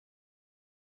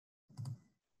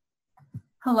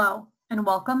Hello, and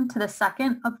welcome to the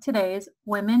second of today's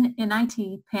Women in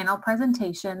IT panel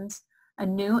presentations, a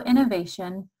new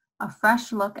innovation, a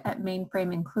fresh look at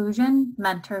mainframe inclusion,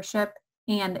 mentorship,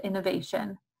 and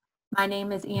innovation. My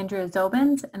name is Andrea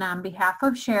Zobens, and on behalf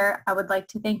of SHARE, I would like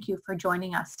to thank you for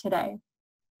joining us today.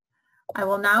 I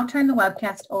will now turn the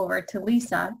webcast over to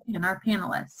Lisa and our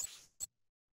panelists.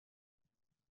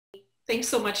 Thanks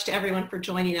so much to everyone for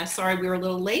joining us. Sorry we were a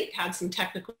little late, had some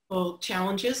technical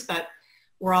challenges, but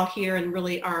we're all here and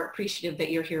really are appreciative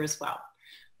that you're here as well.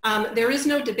 There is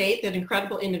no debate that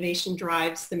incredible innovation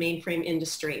drives the mainframe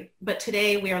industry, but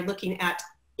today we are looking at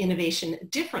innovation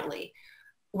differently.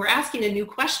 We're asking a new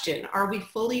question. Are we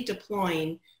fully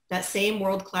deploying that same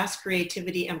world-class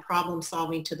creativity and problem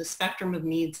solving to the spectrum of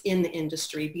needs in the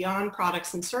industry beyond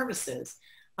products and services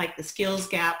like the skills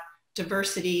gap,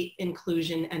 diversity,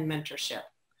 inclusion, and mentorship?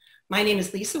 My name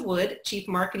is Lisa Wood, Chief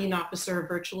Marketing Officer of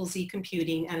VirtualZ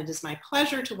Computing, and it is my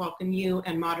pleasure to welcome you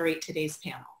and moderate today's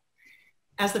panel.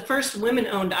 As the first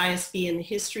women-owned ISV in the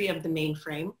history of the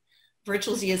mainframe,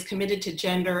 VirtualZ is committed to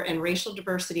gender and racial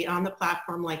diversity on the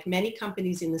platform like many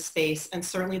companies in the space, and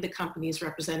certainly the companies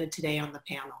represented today on the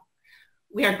panel.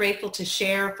 We are grateful to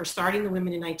SHARE for starting the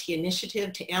Women in IT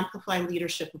initiative to amplify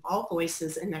leadership of all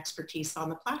voices and expertise on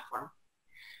the platform.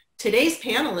 Today's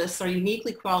panelists are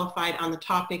uniquely qualified on the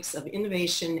topics of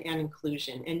innovation and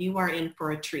inclusion, and you are in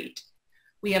for a treat.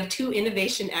 We have two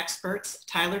innovation experts,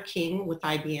 Tyler King with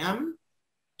IBM,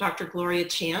 Dr. Gloria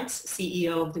Chance,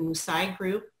 CEO of the Mousai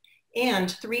Group, and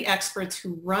three experts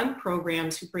who run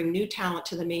programs who bring new talent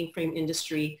to the mainframe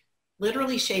industry,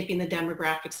 literally shaping the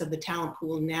demographics of the talent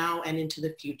pool now and into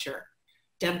the future.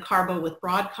 Deb Carbo with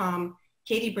Broadcom,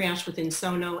 Katie Branch with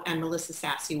Ensono, and Melissa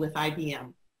Sassi with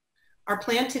IBM. Our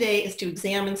plan today is to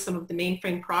examine some of the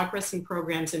mainframe progress and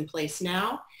programs in place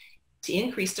now to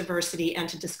increase diversity and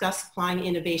to discuss applying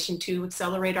innovation to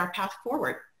accelerate our path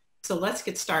forward. So let's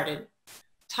get started.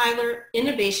 Tyler,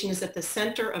 innovation is at the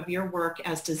center of your work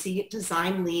as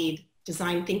design lead,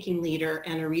 design thinking leader,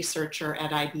 and a researcher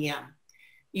at IBM.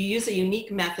 You use a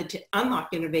unique method to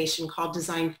unlock innovation called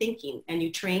design thinking, and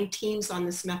you train teams on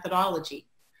this methodology.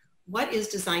 What is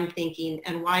design thinking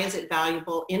and why is it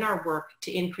valuable in our work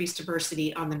to increase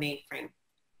diversity on the mainframe?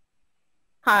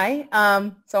 Hi,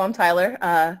 so I'm Tyler.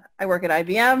 I work at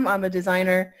IBM. I'm a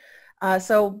designer.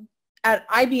 So at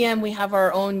IBM, we have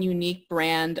our own unique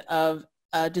brand of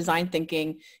design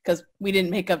thinking because we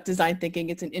didn't make up design thinking.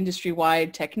 It's an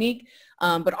industry-wide technique.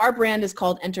 But our brand is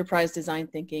called Enterprise Design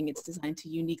Thinking. It's designed to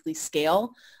uniquely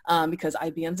scale because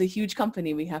IBM's a huge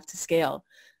company. We have to scale.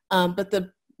 But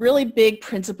the really big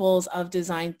principles of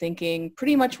design thinking,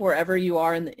 pretty much wherever you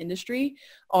are in the industry,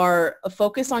 are a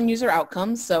focus on user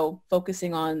outcomes, so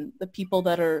focusing on the people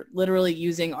that are literally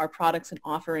using our products and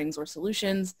offerings or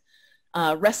solutions,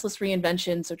 restless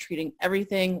reinvention, so treating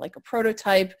everything like a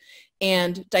prototype,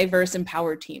 and diverse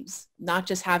empowered teams, not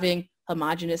just having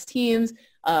homogenous teams,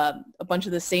 a bunch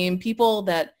of the same people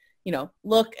that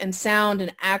look and sound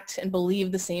and act and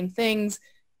believe the same things,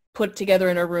 put together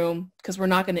in a room, because we're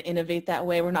not going to innovate that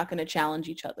way. We're not going to challenge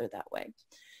each other that way.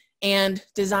 And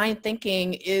design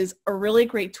thinking is a really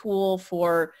great tool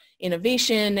for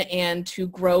innovation and to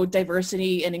grow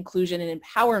diversity and inclusion and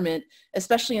empowerment,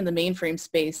 especially in the mainframe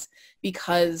space,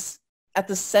 because at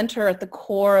the center, at the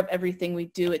core of everything we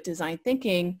do at design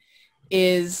thinking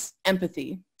is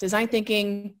empathy. Design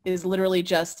thinking is literally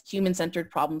just human-centered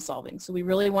problem solving. So we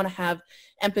really want to have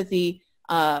empathy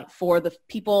for the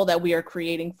people that we are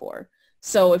creating for.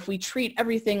 So if we treat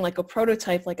everything like a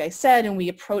prototype, like I said, and we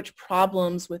approach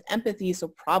problems with empathy, so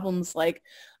problems like,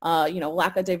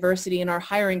 lack of diversity in our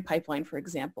hiring pipeline, for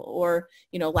example, or,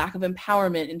 lack of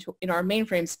empowerment in our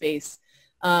mainframe space,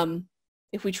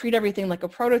 if we treat everything like a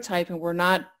prototype and we're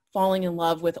not falling in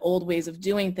love with old ways of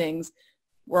doing things,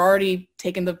 we're already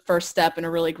taking the first step in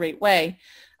a really great way,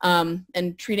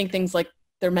 and treating things like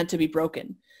they're meant to be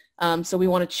broken. So we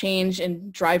want to change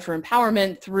and drive for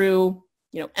empowerment through,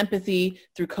 empathy,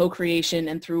 through co-creation,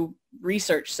 and through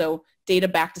research. So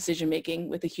data-backed decision-making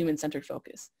with a human-centered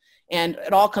focus. And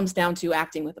it all comes down to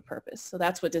acting with a purpose. So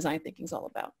that's what design thinking is all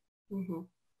about. Mm-hmm.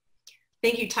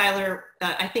 Thank you, Tyler.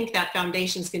 I think that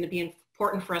foundation is going to be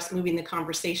important for us moving the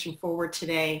conversation forward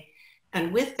today.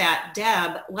 And with that,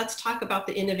 Deb, let's talk about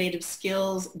the innovative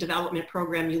skills development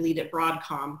program you lead at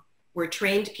Broadcom, where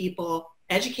trained people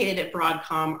educated at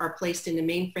Broadcom are placed into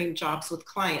mainframe jobs with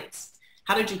clients.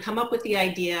 How did you come up with the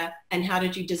idea, and how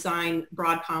did you design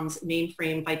Broadcom's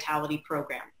mainframe vitality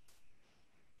program?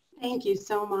 Thank you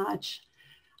so much.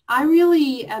 I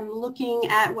really am looking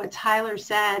at what Tyler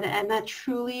said, and that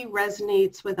truly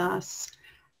resonates with us.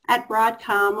 At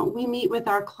Broadcom, we meet with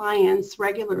our clients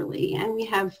regularly, and we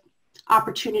have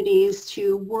opportunities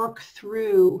to work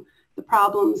through the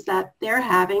problems that they're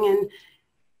having. And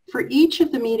for each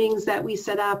of the meetings that we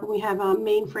set up, we have a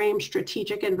Mainframe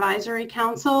Strategic Advisory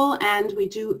Council, and we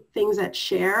do things at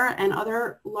Share and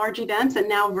other large events, and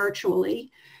now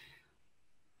virtually.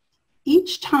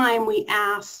 Each time we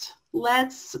asked,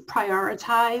 let's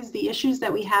prioritize the issues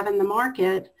that we have in the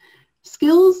market,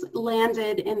 skills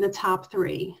landed in the top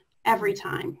 3 every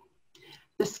time.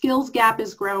 The skills gap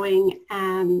is growing,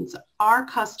 and our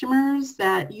customers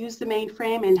that use the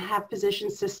mainframe and have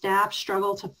positions to staff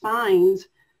struggle to find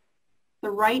the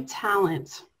right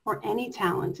talent, or any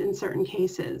talent in certain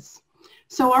cases.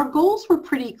 So our goals were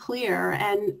pretty clear,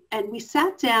 and we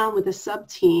sat down with a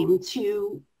sub-team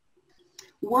to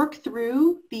work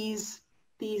through these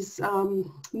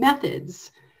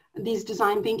methods, these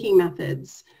design thinking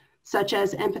methods, such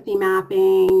as empathy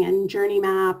mapping and journey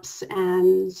maps,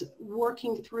 and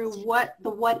working through the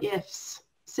what-ifs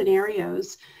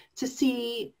scenarios to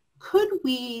see, could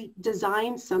we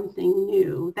design something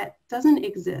new that doesn't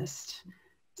exist?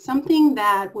 Something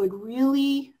that would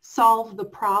really solve the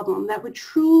problem, that would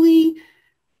truly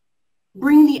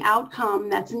bring the outcome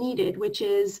that's needed, which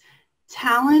is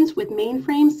talent with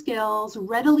mainframe skills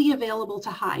readily available to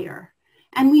hire.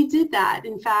 And we did that.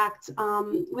 In fact,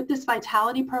 with this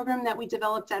Vitality program that we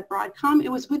developed at Broadcom, it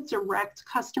was with direct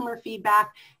customer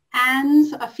feedback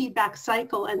and a feedback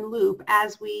cycle and loop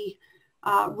as we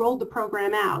rolled the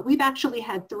program out. We've actually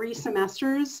had 3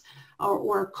 semesters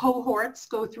or cohorts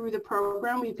go through the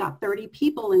program. We've got 30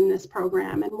 people in this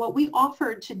program. And what we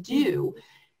offered to do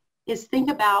is think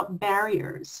about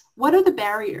barriers. What are the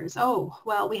barriers? Oh,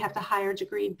 well, we have to hire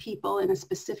degreed people in a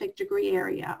specific degree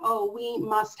area. Oh, we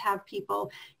must have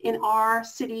people in our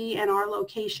city and our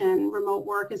location. Remote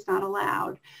work is not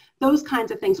allowed. Those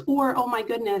kinds of things. Or, oh my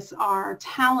goodness, our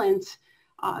talent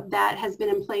that has been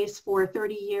in place for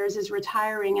 30 years is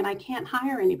retiring, and I can't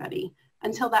hire anybody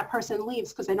until that person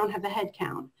leaves because I don't have the head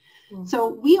count. So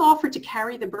we offer to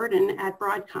carry the burden at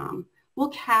Broadcom. We'll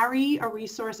carry a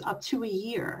resource up to a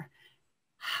year,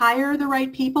 hire the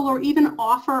right people, or even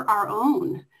offer our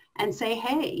own and say,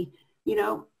 hey, you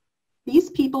know,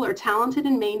 these people are talented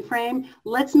in mainframe.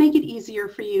 Let's make it easier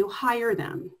for you. Hire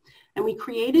them. And we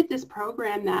created this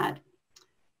program that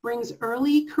brings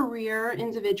early career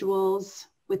individuals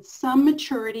with some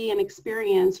maturity and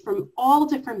experience from all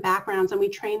different backgrounds, and we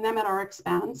train them at our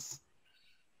expense.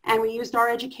 And we used our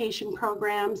education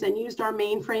programs and used our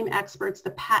mainframe experts,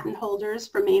 the patent holders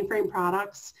for mainframe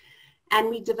products. And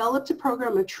we developed a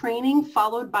program of training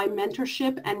followed by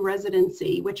mentorship and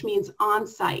residency, which means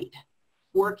on-site,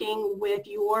 working with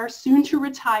your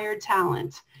soon-to-retired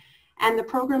talent. And the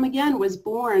program, again, was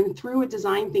born through a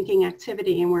design thinking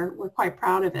activity, and we're quite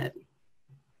proud of it.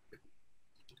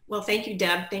 Well, thank you,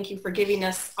 Deb. Thank you for giving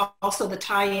us also the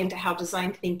tie-in to how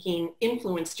design thinking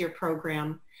influenced your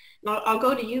program. Now, I'll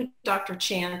go to you, Dr.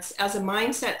 Chance. As a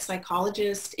mindset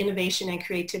psychologist, innovation and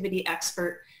creativity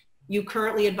expert, you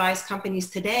currently advise companies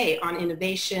today on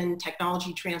innovation,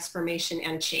 technology transformation,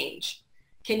 and change.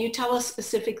 Can you tell us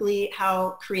specifically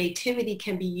how creativity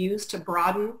can be used to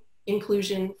broaden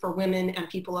inclusion for women and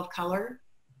people of color?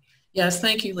 Yes,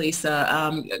 thank you,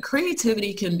 Lisa.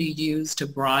 Creativity can be used to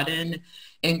broaden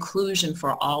inclusion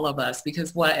for all of us,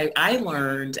 because what I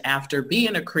learned after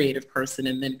being a creative person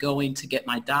and then going to get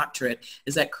my doctorate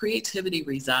is that creativity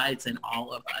resides in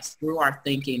all of us through our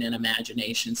thinking and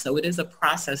imagination. So it is a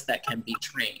process that can be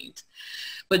trained.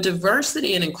 But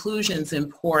diversity and inclusion is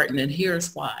important, and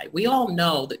here's why. We all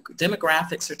know that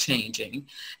demographics are changing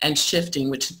and shifting,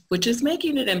 which is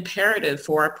making it imperative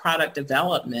for our product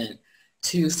development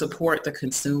to support the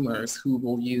consumers who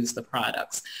will use the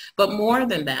products. But more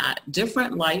than that,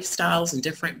 different lifestyles and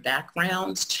different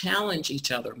backgrounds challenge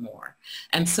each other more.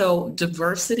 And so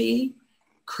diversity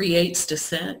creates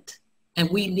dissent,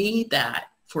 and we need that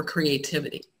for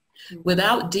creativity.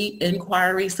 Without deep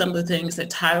inquiry, some of the things that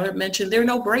Tyler mentioned, there are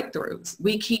no breakthroughs.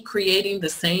 We keep creating the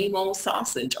same old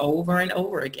sausage over and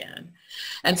over again.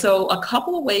 And so a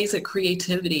couple of ways that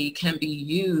creativity can be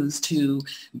used to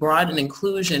broaden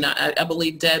inclusion. I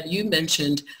believe, Deb, you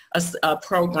mentioned a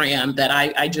program that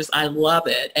I love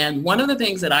it. And one of the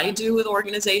things that I do with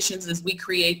organizations is we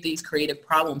create these creative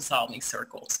problem solving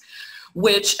circles,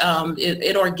 which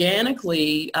it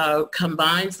organically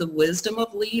combines the wisdom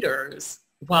of leaders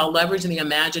while leveraging the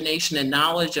imagination and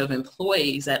knowledge of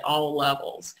employees at all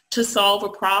levels to solve a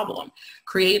problem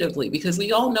creatively, because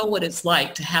we all know what it's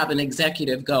like to have an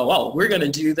executive go, oh, we're going to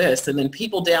do this, and then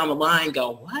people down the line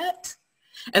go, what?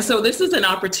 And so this is an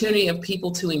opportunity of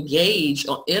people to engage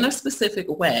in a specific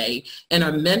way in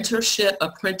a mentorship,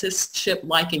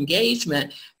 apprenticeship-like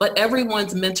engagement, but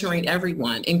everyone's mentoring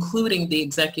everyone, including the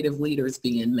executive leaders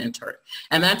being mentored.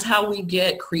 And that's how we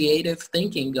get creative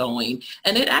thinking going.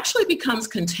 And it actually becomes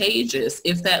contagious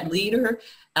if that leader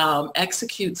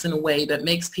executes in a way that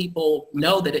makes people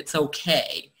know that it's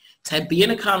okay to be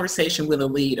in a conversation with a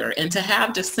leader and to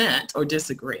have dissent or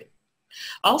disagree.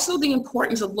 Also, the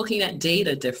importance of looking at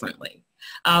data differently.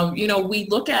 You know, we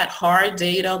look at hard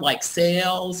data like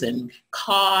sales and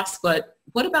costs, but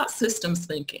what about systems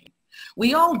thinking?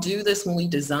 We all do this when we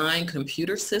design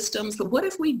computer systems, but what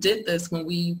if we did this when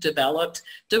we developed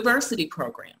diversity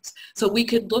programs? So we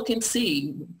could look and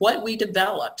see what we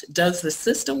developed. Does the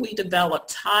system we developed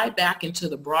tie back into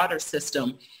the broader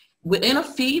system within a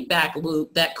feedback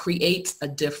loop that creates a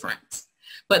difference?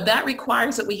 But that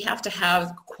requires that we have to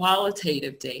have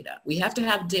qualitative data. We have to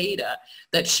have data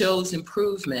that shows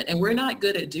improvement, and we're not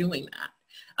good at doing that.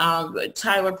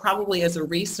 Tyler, probably as a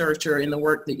researcher in the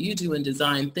work that you do in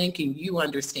design thinking, you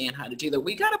understand how to do that.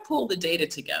 We got to pull the data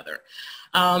together.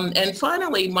 And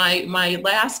finally, my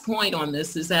last point on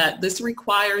this is that this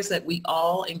requires that we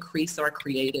all increase our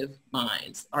creative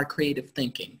minds, our creative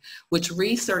thinking, which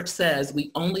research says we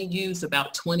only use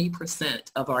about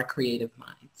 20% of our creative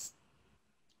minds.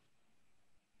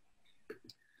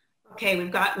 Okay,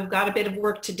 we've got a bit of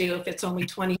work to do if it's only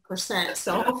 20%.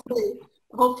 So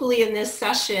hopefully in this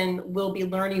session, we'll be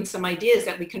learning some ideas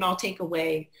that we can all take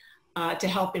away to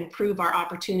help improve our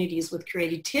opportunities with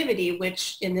creativity,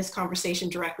 which in this conversation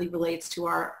directly relates to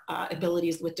our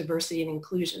abilities with diversity and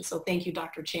inclusion. So thank you,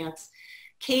 Dr. Chance.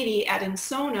 Katie, at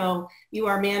Ensono, you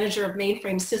are manager of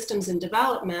Mainframe Systems and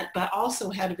Development, but also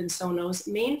head of Ensono's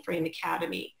Mainframe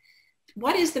Academy.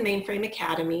 What is the Mainframe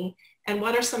Academy? And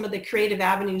what are some of the creative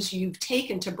avenues you've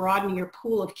taken to broaden your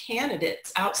pool of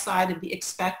candidates outside of the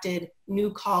expected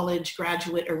new college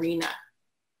graduate arena?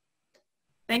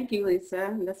 Thank you,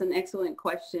 Lisa. That's an excellent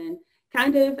question.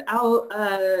 Kind of,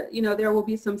 you know, there will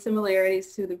be some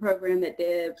similarities to the program that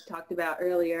Deb talked about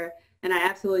earlier, and I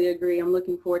absolutely agree. I'm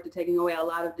looking forward to taking away a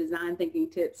lot of design thinking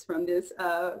tips from this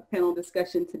panel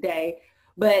discussion today.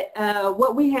 But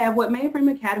what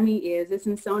Mainframe Academy is, it's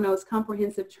Ensono's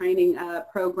comprehensive training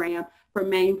program for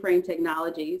mainframe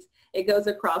technologies. It goes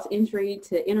across entry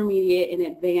to intermediate and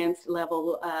advanced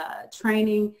level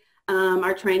training.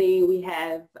 Our training, we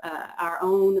have our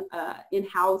own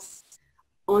in-house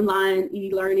online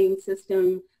e-learning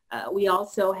system. We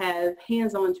also have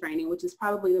hands-on training, which is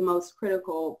probably the most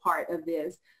critical part of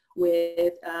this,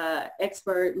 with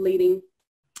expert leading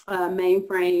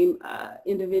mainframe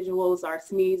individuals, our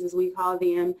SMEs as we call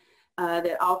them,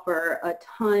 that offer a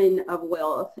ton of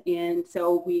wealth. And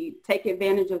so we take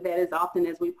advantage of that as often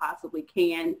as we possibly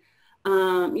can.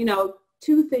 You know,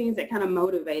 two things that kind of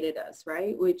motivated us,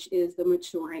 right, which is the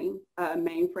maturing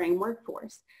mainframe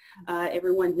workforce.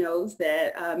 Everyone knows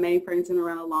that mainframe's been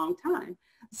around a long time.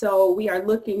 So we are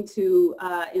looking to,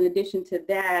 in addition to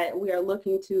that, we are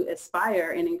looking to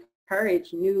aspire and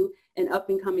encourage new and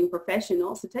up-and-coming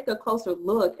professionals to take a closer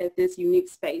look at this unique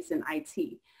space in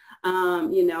IT.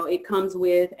 You know, it comes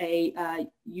with a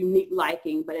unique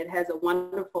liking, but it has a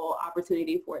wonderful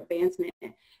opportunity for advancement.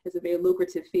 It's a very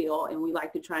lucrative field, and we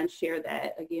like to try and share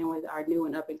that, again, with our new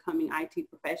and up-and-coming IT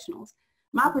professionals.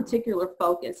 My particular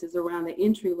focus is around the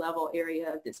entry-level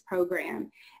area of this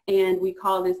program, and we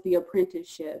call this the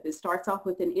apprenticeship. It starts off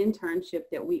with an internship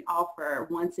that we offer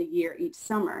once a year each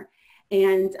summer.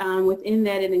 And within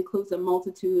that, it includes a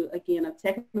multitude, again, of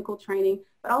technical training,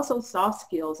 but also soft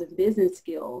skills and business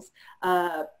skills,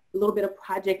 a little bit of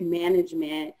project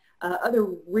management, other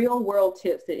real world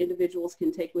tips that individuals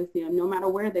can take with them no matter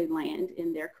where they land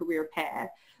in their career path.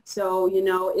 So, you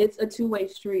know, it's a two-way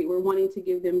street. We're wanting to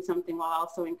give them something while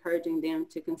also encouraging them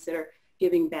to consider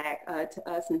giving back to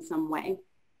us in some way.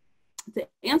 To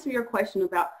answer your question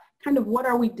about kind of what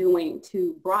are we doing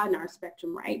to broaden our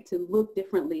spectrum, right, to look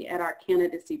differently at our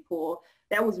candidacy pool,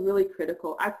 that was really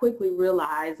critical. I quickly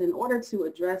realized in order to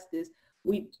address this,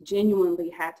 we genuinely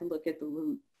had to look at the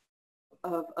root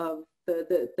of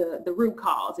the root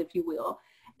cause, if you will.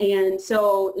 And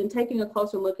so in taking a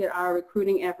closer look at our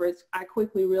recruiting efforts, I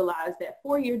quickly realized that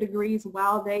four-year degrees,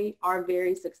 while they are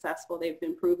very successful, they've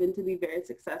been proven to be very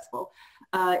successful,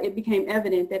 it became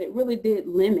evident that it really did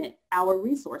limit our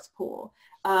resource pool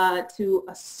to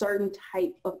a certain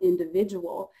type of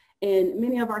individual. And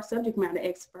many of our subject matter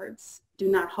experts do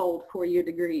not hold four-year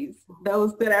degrees,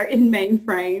 those that are in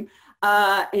mainframe,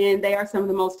 and they are some of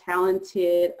the most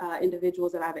talented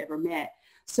individuals that I've ever met.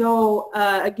 So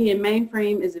again,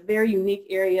 mainframe is a very unique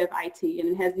area of IT, and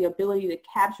it has the ability to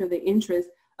capture the interest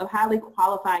of highly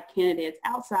qualified candidates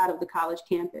outside of the college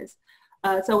campus.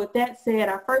 So with that said,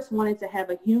 I first wanted to have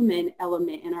a human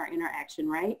element in our interaction,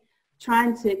 right?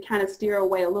 Trying to kind of steer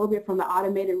away a little bit from the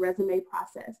automated resume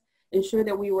process, ensure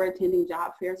that we were attending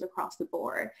job fairs across the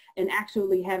board and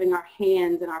actually having our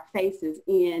hands and our faces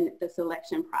in the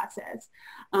selection process.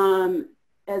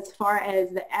 As far as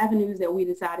the avenues that we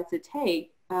decided to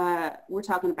take, we're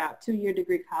talking about 2-year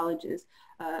degree colleges,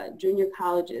 junior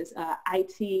colleges,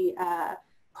 IT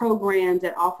programs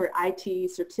that offer IT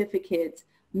certificates,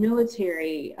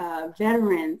 military,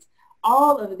 veterans.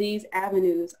 All of these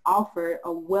avenues offer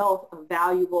a wealth of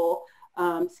valuable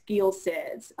skill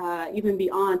sets, even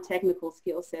beyond technical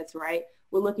skill sets, right?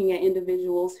 We're looking at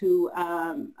individuals who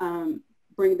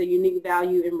bring the unique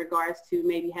value in regards to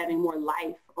maybe having more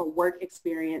life or work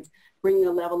experience, bringing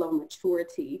a level of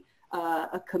maturity,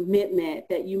 a commitment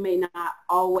that you may not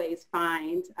always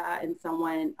find in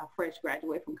someone, a fresh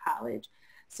graduate from college.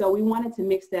 So we wanted to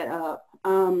mix that up.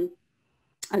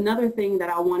 Another thing that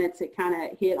I wanted to kind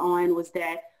of hit on was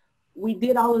that we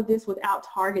did all of this without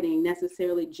targeting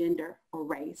necessarily gender or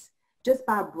race. Just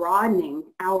by broadening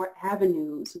our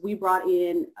avenues, we brought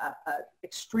in an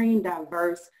extreme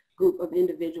diverse group of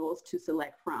individuals to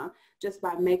select from just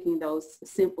by making those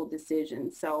simple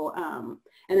decisions. So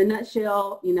in a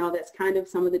nutshell, you know, that's kind of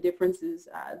some of the differences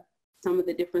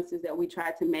that we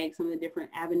tried to make, some of the different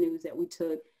avenues that we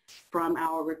took from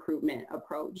our recruitment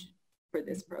approach for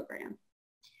this program.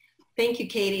 Thank you,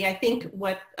 Katie. I think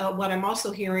what I'm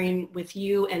also hearing with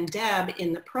you and Deb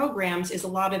in the programs is a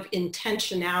lot of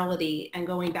intentionality, and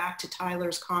going back to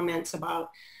Tyler's comments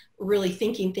about really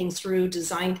thinking things through.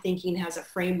 Design thinking has a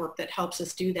framework that helps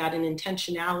us do that, and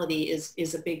intentionality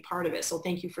is a big part of it. So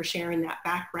thank you for sharing that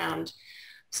background.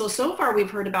 So far we've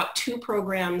heard about 2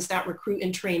 programs that recruit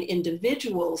and train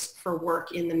individuals for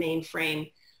work in the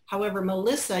mainframe. However,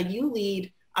 Melissa, you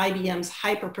lead IBM's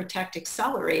HyperProtect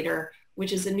Accelerator,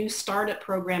 which is a new startup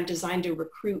program designed to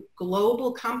recruit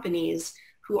global companies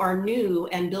who are new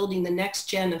and building the next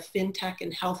gen of fintech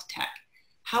and health tech.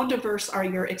 How diverse are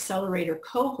your accelerator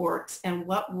cohorts, and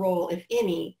what role, if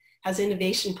any, has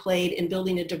innovation played in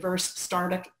building a diverse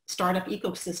startup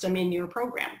ecosystem in your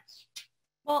program?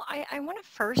 Well, I want to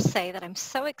first say that I'm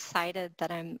so excited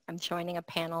that I'm joining a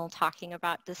panel talking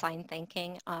about design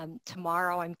thinking.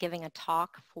 Tomorrow I'm giving a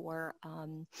talk for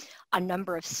a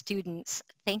number of students.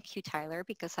 Thank you, Tyler,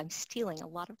 because I'm stealing a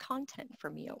lot of content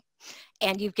from you.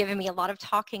 And you've given me a lot of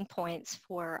talking points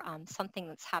for something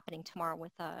that's happening tomorrow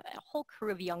with a whole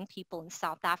crew of young people in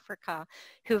South Africa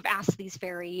who have asked these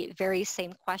very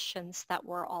same questions that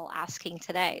we're all asking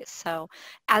today. So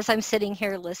as I'm sitting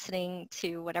here listening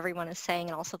to what everyone is saying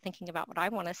and also thinking about what I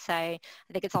want to say,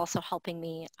 I think it's also helping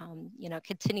me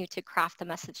continue to craft the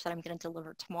message that I'm going to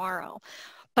deliver tomorrow.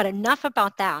 But enough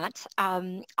about that.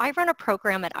 I run a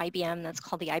program at IBM that's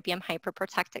called the IBM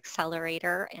HyperProtect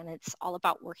Accelerator, and it's all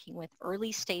about working with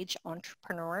early stage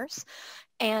entrepreneurs.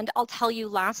 And I'll tell you,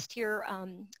 last year,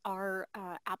 our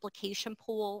application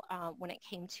pool when it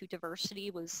came to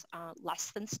diversity was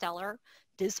less than stellar.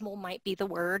 Dismal might be the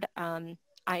word.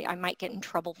 I might get in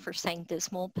trouble for saying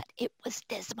dismal, but it was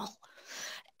dismal.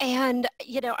 And,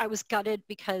 I was gutted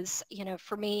because,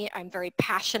 for me, I'm very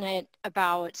passionate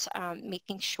about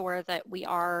making sure that we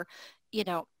are,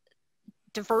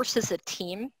 diverse as a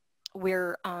team.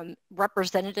 We're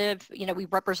representative, we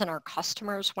represent our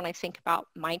customers when I think about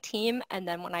my team. And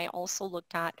then when I also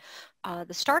looked at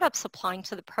the startups applying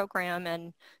to the program,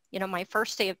 and, my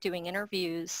first day of doing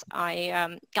interviews,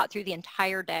 I got through the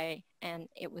entire day, and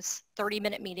it was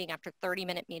 30-minute meeting after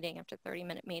 30-minute meeting after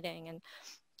 30-minute meeting. And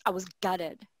I was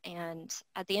gutted. And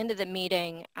at the end of the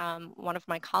meeting, one of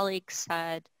my colleagues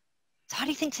said, "So how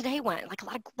do you think today went?" Like, a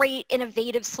lot of great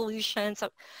innovative solutions. So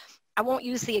I won't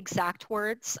use the exact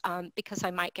words because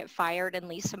I might get fired and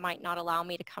Lisa might not allow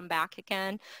me to come back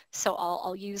again. So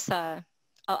I'll use a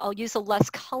less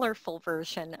colorful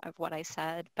version of what I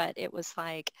said, but it was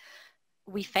like,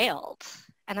 we failed.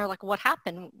 And they're like, "What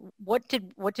happened? What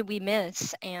did we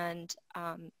miss?" And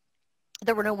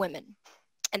there were no women.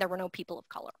 And there were no people of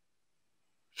color.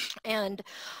 And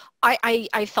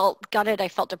I felt gutted. I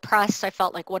felt depressed. I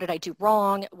felt like, what did I do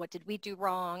wrong? What did we do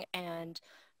wrong? And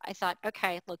I thought,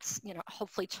 okay, let's,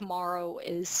 hopefully tomorrow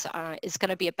is going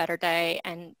to be a better day.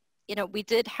 And, we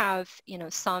did have,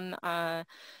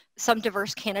 some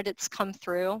diverse candidates come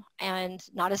through, and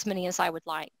not as many as I would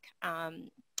like.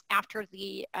 After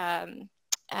the kind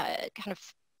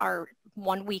of our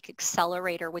 1-week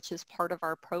accelerator, which is part of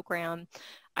our program,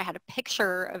 I had a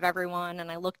picture of everyone,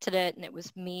 and I looked at it, and it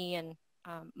was me and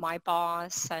my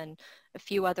boss and a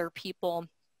few other people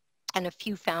and a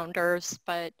few founders.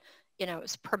 But you know, it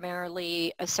was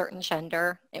primarily a certain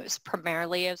gender. It was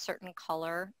primarily a certain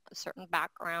color, a certain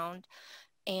background.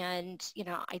 And, you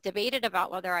know, I debated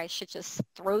about whether I should just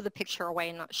throw the picture away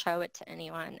and not show it to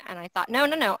anyone. And I thought,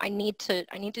 no, I need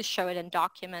to show it and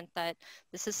document that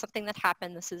this is something that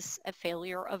happened. This is a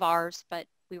failure of ours, but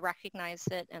we recognize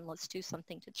it and let's do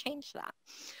something to change that.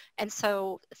 And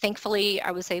so thankfully I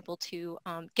was able to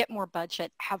get more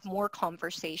budget, have more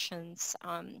conversations,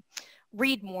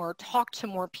 read more, talk to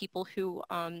more people who,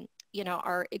 you know,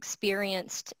 are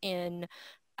experienced in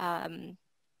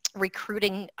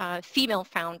recruiting female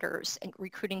founders and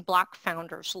recruiting Black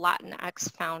founders,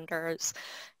 Latinx founders.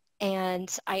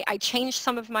 And I changed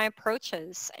some of my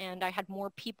approaches, and I had more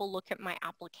people look at my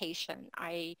application.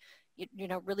 I, you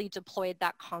know, really deployed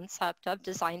that concept of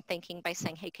design thinking by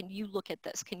saying, hey, can you look at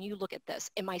this? Can you look at this?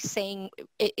 Am I saying,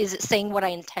 is it saying what I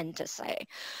intend to say?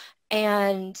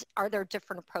 And are there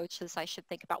different approaches I should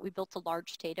think about? We built a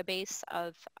large database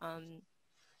of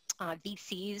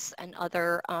VCs and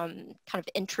other kind of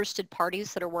interested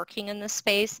parties that are working in this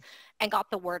space, and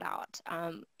got the word out.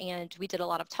 And we did a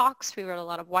lot of talks, we wrote a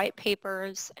lot of white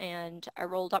papers, and I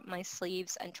rolled up my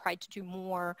sleeves and tried to do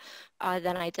more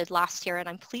than I did last year. And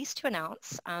I'm pleased to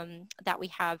announce that we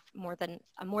have more than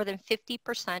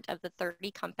 50% of the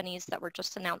 30 companies that were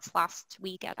just announced last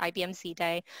week at IBM Z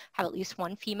Day have at least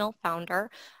one female founder.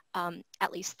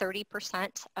 At least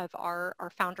 30% of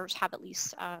our founders have at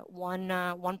least one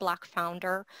Black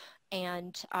founder,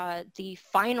 and the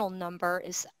final number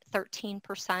is 13%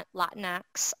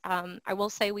 Latinx. I will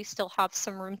say we still have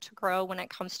some room to grow when it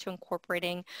comes to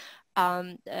incorporating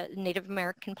the Native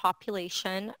American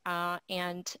population.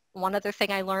 And one other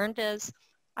thing I learned is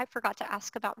I forgot to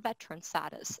ask about veteran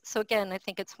status. So again, I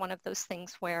think it's one of those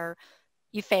things where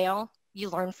you fail, you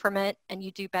learn from it, and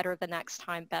you do better the next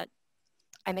time. But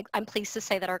I'm pleased to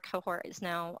say that our cohort is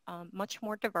now much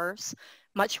more diverse,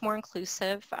 much more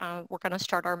inclusive. We're going to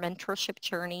start our mentorship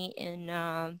journey in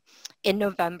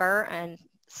November, and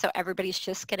so everybody's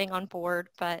just getting on board.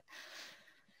 But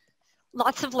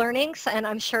lots of learnings, and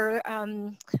I'm sure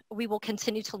we will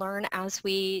continue to learn as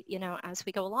we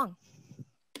go along.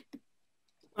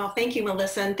 Well, thank you,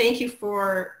 Melissa, and thank you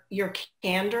for your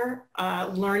candor,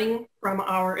 learning from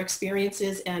our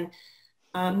experiences and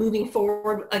moving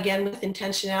forward again with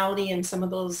intentionality, and some of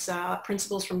those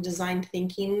principles from design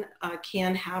thinking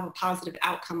can have a positive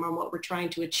outcome on what we're trying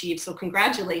to achieve. So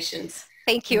congratulations.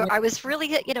 Thank you. I was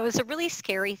really, it was a really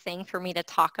scary thing for me to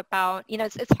talk about.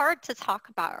 It's hard to talk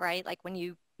about, right? Like when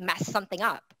you mess something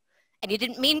up and you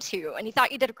didn't mean to, and you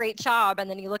thought you did a great job, and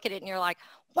then you look at it and you're like,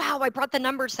 wow, I brought the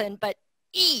numbers in, but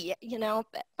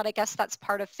but I guess that's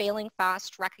part of failing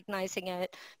fast, recognizing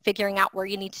it, figuring out where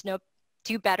you need to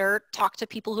do better, talk to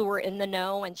people who are in the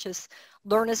know, and just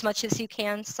learn as much as you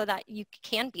can so that you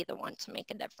can be the one to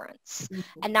make a difference.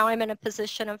 Mm-hmm. And now I'm in a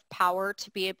position of power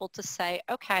to be able to say,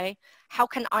 okay, how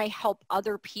can I help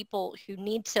other people who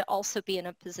need to also be in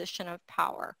a position of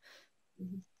power?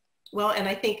 Mm-hmm. Well, and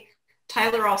I think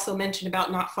Tyler also mentioned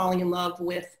about not falling in love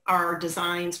with our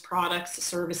designs, products,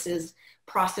 services,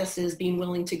 processes, being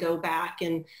willing to go back.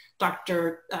 And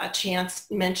Dr. Chance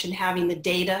mentioned having the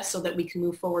data so that we can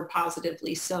move forward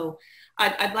positively. So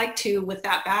I'd like to, with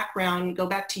that background, go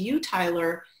back to you,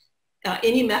 Tyler.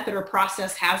 Any method or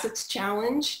process has its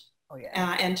challenge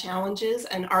and challenges.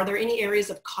 And are there any areas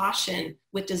of caution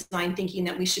with design thinking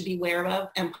that we should be aware of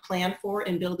and plan for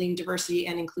in building diversity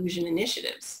and inclusion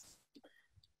initiatives?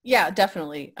 Yeah,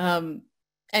 definitely.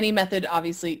 Any method,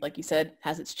 obviously, like you said,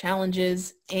 has its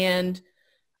challenges. And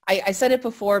I said it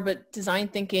before, but design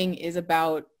thinking is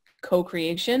about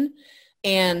co-creation.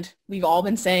 And we've all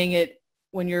been saying it,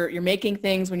 when you're making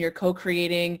things, when you're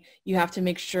co-creating, you have to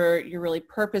make sure you're really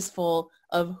purposeful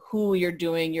of who you're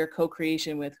doing your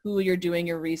co-creation with, who you're doing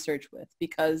your research with,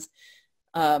 because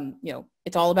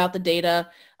it's all about the data,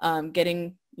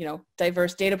 getting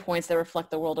diverse data points that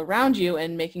reflect the world around you,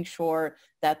 and making sure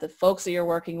that the folks that you're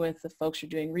working with, the folks you're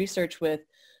doing research with,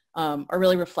 are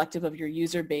really reflective of your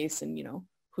user base and,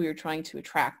 who you're trying to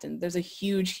attract. And there's a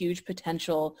huge, huge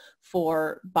potential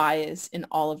for bias in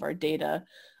all of our data.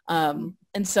 And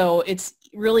so it's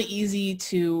really easy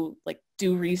to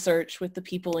do research with the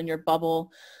people in your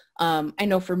bubble. I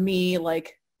know for me,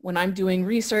 when I'm doing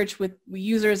research with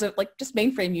users of just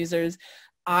mainframe users,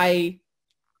 I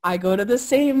go to the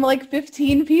same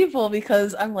 15 people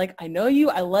because I'm I know you,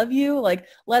 I love you,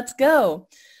 let's go.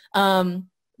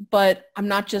 But I'm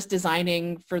not just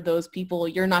designing for those people.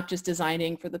 You're not just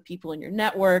designing for the people in your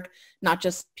network, not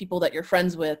just people that you're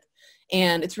friends with.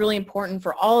 And it's really important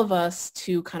for all of us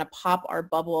to kind of pop our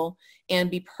bubble and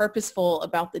be purposeful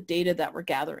about the data that we're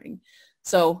gathering.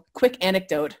 So quick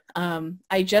anecdote.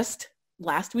 I just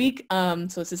last week, so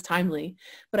this is timely,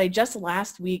 but I just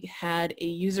last week had a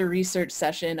user research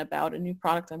session about a new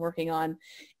product I'm working on,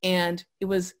 and it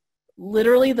was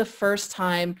literally the first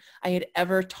time I had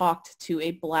ever talked to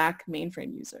a Black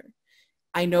mainframe user.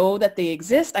 I know that they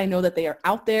exist. I know that they are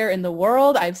out there in the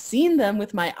world. I've seen them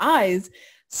with my eyes.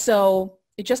 So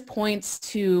it just points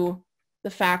to the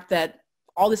fact that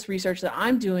all this research that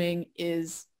I'm doing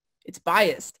it's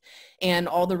biased, and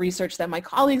all the research that my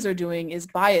colleagues are doing is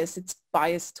biased. It's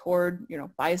biased toward,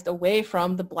 biased away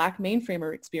from the Black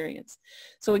mainframer experience.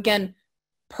 So again,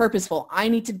 purposeful. I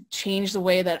need to change the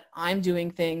way that I'm doing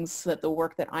things so that the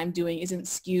work that I'm doing isn't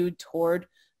skewed toward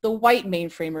the white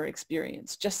mainframer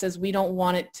experience, just as we don't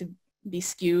want it to be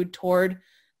skewed toward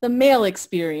the male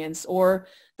experience or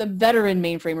the veteran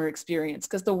mainframer experience,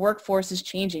 because the workforce is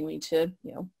changing. We need to,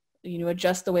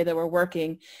 adjust the way that we're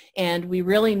working, and we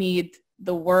really need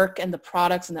the work and the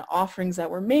products and the offerings that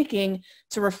we're making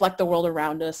to reflect the world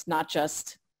around us, not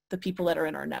just the people that are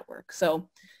in our network. So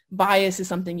bias is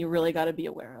something you really got to be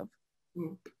aware of.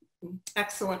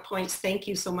 Excellent points. Thank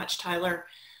you so much, Tyler.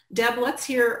 Deb, let's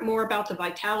hear more about the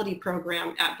Vitality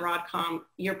program at Broadcom.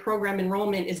 Your program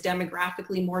enrollment is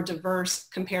demographically more diverse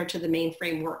compared to the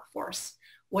mainframe workforce.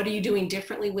 What are you doing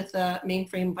differently with the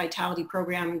mainframe Vitality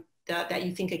program that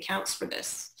you think accounts for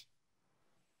this?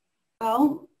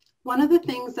 Well, one of the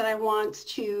things that I want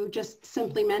to just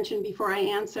simply mention before I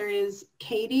answer is,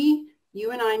 Katie,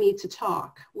 you and I need to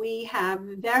talk. We have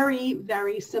very,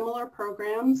 very similar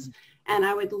programs, and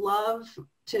I would love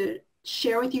to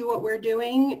share with you what we're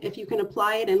doing, if you can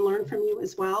apply it and learn from you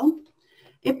as well.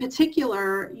 In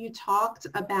particular, you talked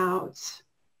about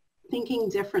thinking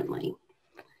differently.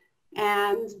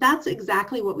 And that's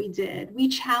exactly what we did. We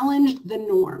challenged the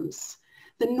norms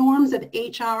of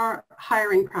HR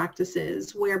hiring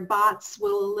practices, where bots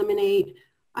will eliminate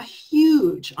a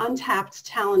huge untapped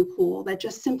talent pool that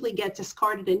just simply get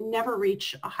discarded and never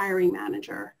reach a hiring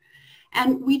manager.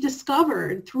 And we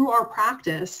discovered through our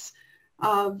practice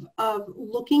of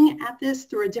looking at this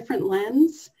through a different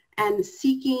lens and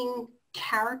seeking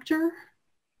character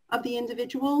of the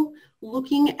individual,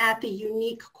 looking at the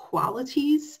unique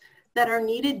qualities that are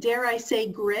needed. Dare I say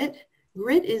grit?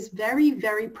 Grit is very,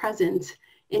 very present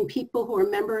in people who are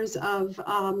members of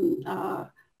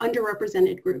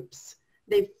underrepresented groups.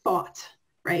 They've fought,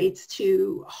 right,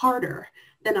 to harder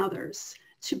than others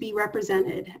to be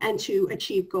represented and to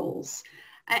achieve goals.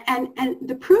 And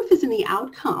the proof is in the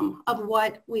outcome of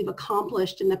what we've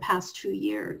accomplished in the past 2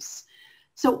 years.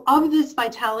 So of this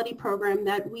Vitality program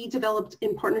that we developed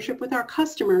in partnership with our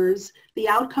customers, the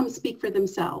outcomes speak for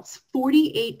themselves.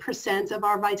 48% of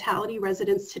our Vitality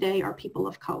residents today are people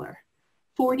of color.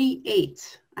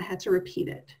 48, I had to repeat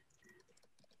it.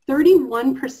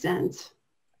 31%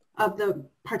 of the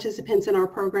participants in our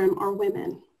program are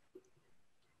women.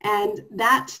 And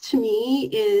that to me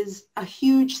is a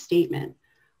huge statement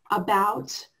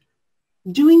about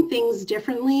doing things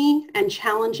differently and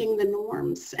challenging the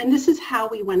norms. And this is how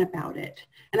we went about it.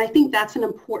 And I think that's an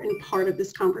important part of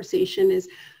this conversation, is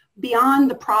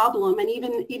beyond the problem and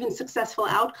even successful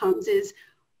outcomes is,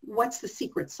 what's the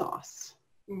secret sauce?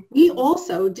 We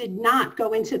also did not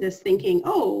go into this thinking,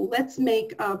 oh, let's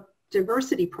make a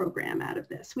diversity program out of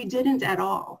this. We didn't at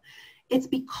all. It's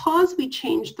because we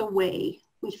changed the way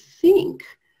we think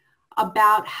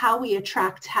about how we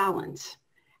attract talent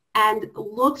and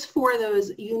looked for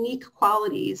those unique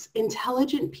qualities,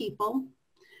 intelligent people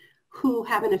who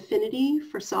have an affinity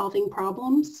for solving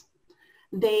problems.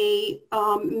 They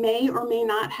may or may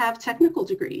not have technical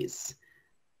degrees.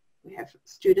 We have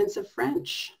students of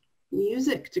French,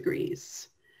 music degrees,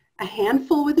 a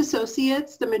handful with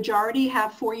associates. The majority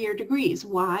have 4-year degrees.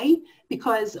 Why?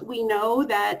 Because we know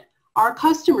that our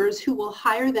customers who will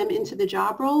hire them into the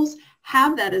job roles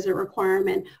have that as a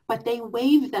requirement, but they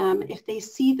waive them if they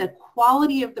see the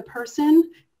quality of the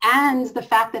person and the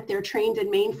fact that they're trained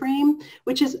in mainframe,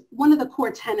 which is one of the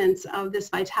core tenets of this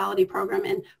Vitality program,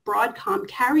 and Broadcom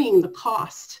carrying the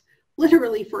cost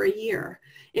literally for a year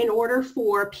in order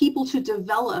for people to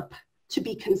develop to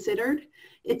be considered.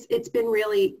 It's been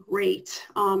really great,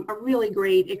 a really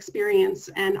great experience,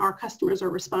 and our customers are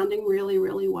responding really,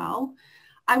 really well.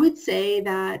 I would say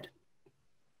that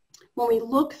when we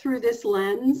look through this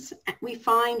lens, we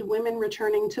find women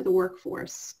returning to the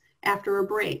workforce after a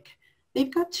break.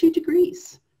 They've got 2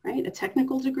 degrees, right? A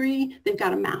technical degree, they've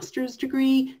got a master's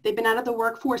degree, they've been out of the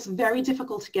workforce, very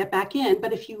difficult to get back in.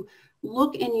 But if you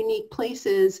look in unique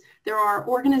places, there are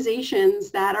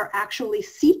organizations that are actually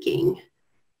seeking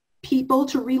people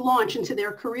to relaunch into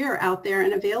their career out there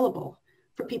and available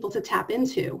for people to tap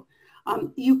into.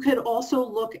 You could also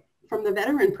look from the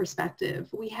veteran perspective,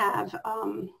 we have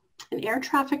an air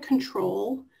traffic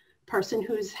control person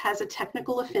who has a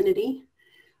technical affinity,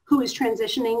 who is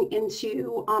transitioning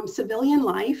into civilian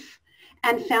life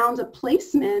and found a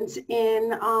placement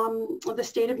in the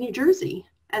state of New Jersey,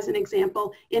 as an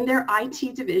example, in their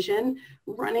IT division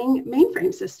running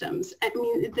mainframe systems. I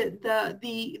mean,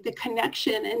 the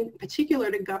connection in particular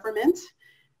to government,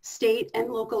 state and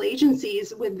local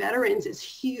agencies with veterans is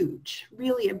huge,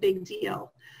 really a big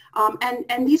deal.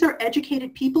 And these are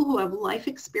educated people who have life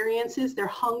experiences, they're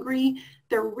hungry,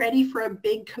 they're ready for a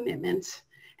big commitment.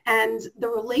 And the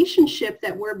relationship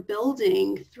that we're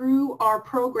building through our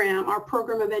program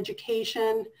of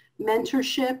education,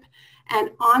 mentorship,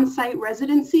 and on-site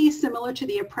residency, similar to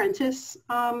the apprentice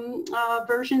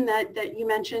version that you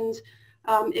mentioned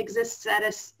exists at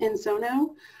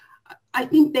Ensono, I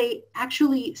think they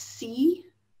actually see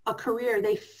a career,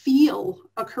 they feel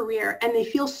a career, and they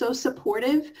feel so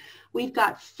supportive. We've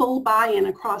got full buy-in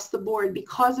across the board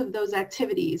because of those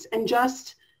activities, and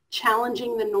just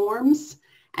challenging the norms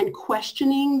and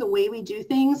questioning the way we do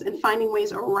things and finding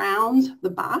ways around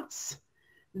the bots.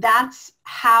 That's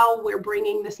how we're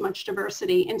bringing this much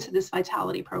diversity into this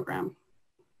Vitality program.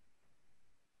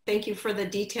 Thank you for the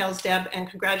details, Deb, and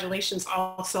congratulations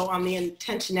also on the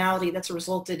intentionality that's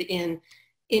resulted in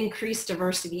increased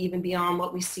diversity even beyond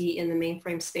what we see in the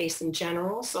mainframe space in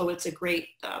general. So it's a great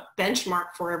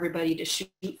benchmark for everybody to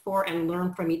shoot for and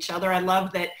learn from each other. I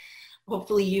love that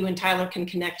hopefully you and Tyler can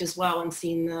connect as well and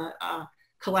seeing the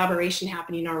collaboration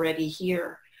happening already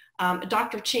here.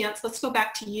 Dr. Chance, let's go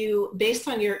back to you. Based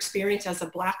on your experience as a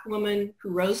Black woman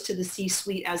who rose to the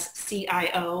C-suite as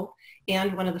CIO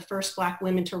and one of the first Black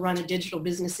women to run a digital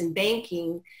business in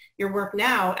banking, your work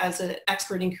now as an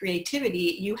expert in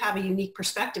creativity, you have a unique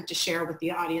perspective to share with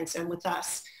the audience and with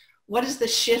us. What is the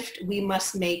shift we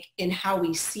must make in how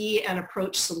we see and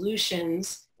approach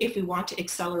solutions if we want to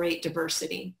accelerate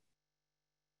diversity?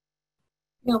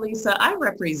 You know, Lisa, I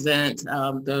represent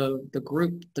the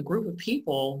group of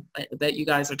people that you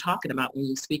guys are talking about when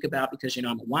you speak about, because, you know,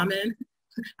 I'm a woman,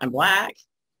 I'm Black.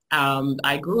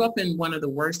 I grew up in one of the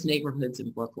worst neighborhoods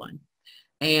in Brooklyn,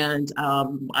 and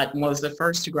I was the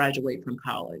first to graduate from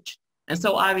college. And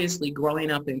so obviously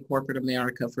growing up in corporate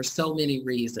America for so many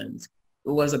reasons, it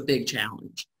was a big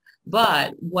challenge.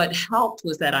 But what helped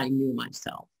was that I knew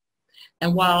myself.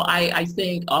 And while I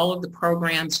think all of the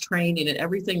programs, training, and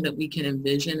everything that we can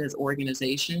envision as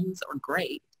organizations are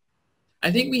great,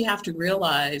 I think we have to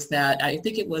realize that, I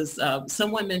think it was,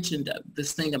 someone mentioned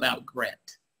this thing about grit.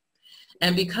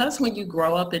 And because when you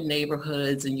grow up in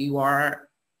neighborhoods and you are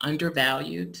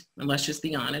undervalued, and let's just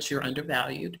be honest, you're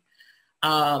undervalued,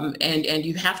 and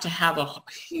you have to have a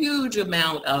huge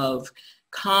amount of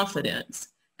confidence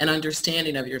and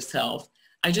understanding of yourself,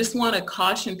 I just want to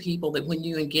caution people that when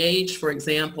you engage, for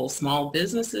example, small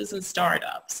businesses and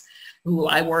startups, who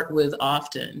I work with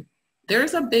often,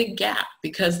 there's a big gap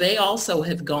because they also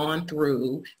have gone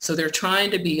through, so they're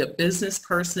trying to be a business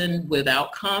person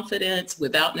without confidence,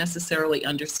 without necessarily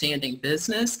understanding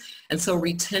business, and so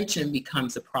retention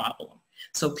becomes a problem.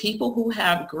 So people who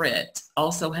have grit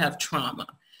also have trauma,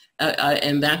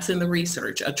 and that's in the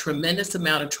research, a tremendous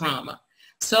amount of trauma.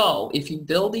 So if you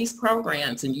build these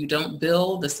programs and you don't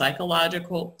build the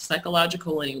psychological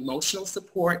and emotional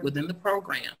support within the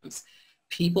programs,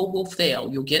 people will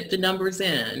fail. You'll get the numbers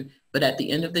in, but at the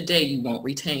end of the day, you won't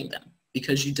retain them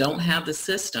because you don't have the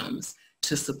systems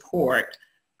to support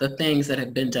the things that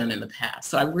have been done in the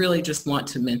past. So I really just want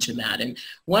to mention that. And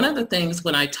one of the things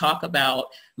when I talk about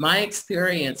my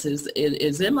experience is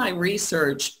in my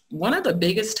research, one of the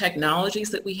biggest technologies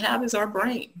that we have is our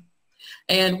brain.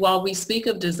 And while we speak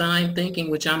of design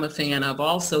thinking, which I'm a fan of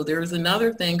also, there's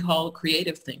another thing called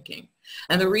creative thinking.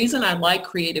 And the reason I like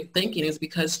creative thinking is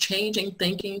because changing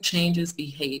thinking changes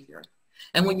behavior.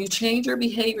 And when you change your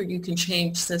behavior, you can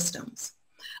change systems.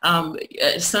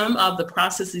 Some of the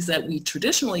processes that we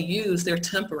traditionally use, they're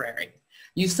temporary.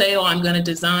 You say, oh, I'm going to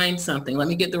design something. Let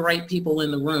me get the right people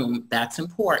in the room. That's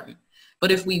important.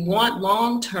 But if we want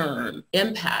long-term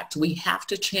impact, we have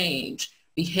to change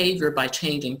behavior by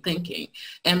changing thinking.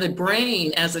 And the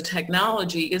brain as a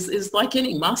technology is like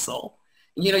any muscle.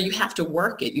 You know, you have to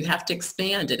work it, you have to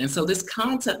expand it. And so this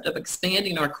concept of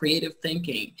expanding our creative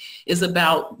thinking is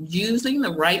about using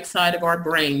the right side of our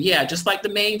brain. Yeah, just like the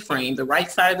mainframe, the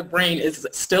right side of the brain is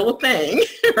still a thing,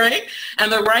 right? And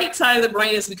the right side of the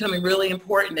brain is becoming really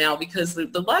important now because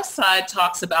the left side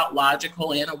talks about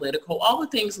logical, analytical, all the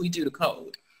things we do to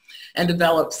code and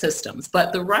develop systems.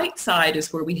 But the right side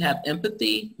is where we have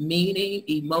empathy, meaning,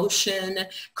 emotion,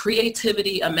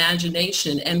 creativity,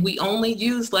 imagination, and we only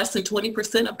use less than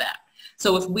 20% of that.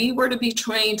 So if we were to be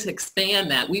trained to expand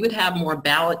that, we would have more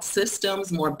balanced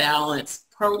systems, more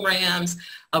balanced programs,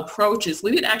 approaches.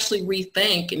 We would actually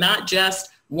rethink not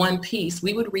just one piece,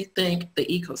 we would rethink the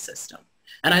ecosystem.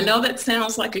 And I know that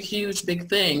sounds like a huge, big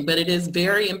thing, but it is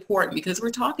very important because we're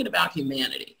talking about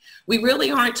humanity. We really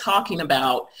aren't talking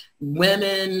about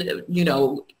women, you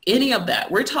know, any of that.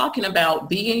 We're talking about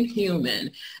being human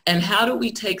and how do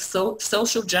we take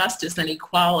social justice and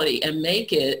equality and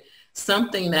make it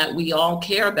something that we all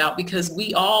care about, because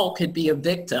we all could be a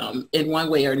victim in one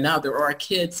way or another, or our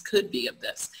kids could be of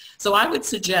this. So I would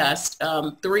suggest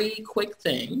 3 quick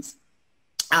things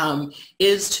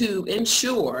is to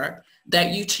ensure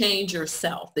that you change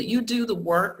yourself, that you do the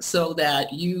work so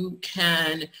that you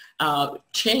can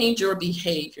change your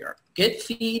behavior, get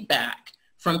feedback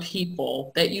from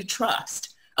people that you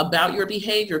trust about your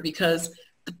behavior, because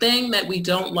the thing that we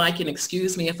don't like, and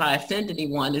excuse me if I offend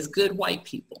anyone, is good white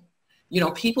people. You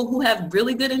know, people who have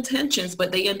really good intentions,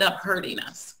 but they end up hurting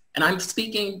us. And I'm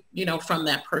speaking, you know, from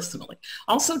that personally.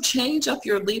 Also, change up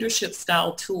your leadership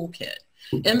style toolkit.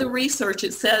 In the research,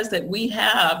 it says that we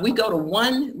go to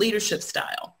one leadership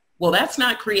style. Well, that's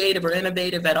not creative or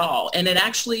innovative at all. And it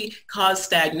actually caused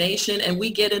stagnation, and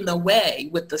we get in the way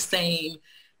with the same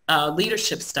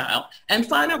leadership style. And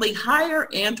finally, hire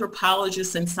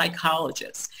anthropologists and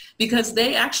psychologists, because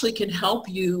they actually can help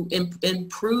you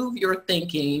improve your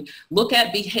thinking, look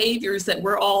at behaviors that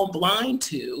we're all blind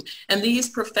to. And these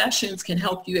professions can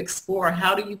help you explore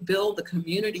how do you build the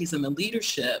communities and the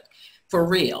leadership for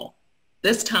real.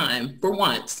 This time, for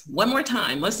once, one more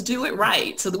time, let's do it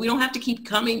right so that we don't have to keep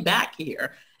coming back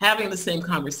here having the same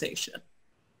conversation.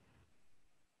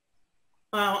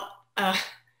 Well,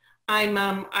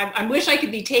 I wish I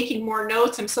could be taking more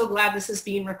notes. I'm so glad this is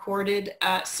being recorded.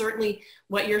 Certainly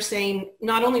what you're saying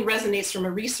not only resonates from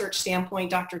a research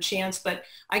standpoint, Dr. Chance, but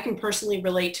I can personally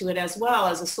relate to it as well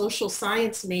as a social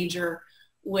science major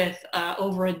with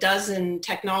over a dozen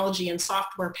technology and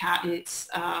software patents.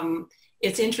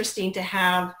 It's interesting to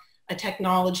have a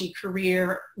technology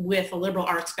career with a liberal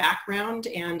arts background,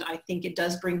 and I think it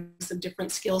does bring some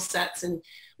different skill sets. And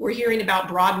we're hearing about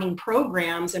broadening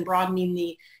programs and broadening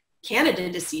the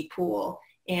candidacy pool.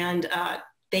 And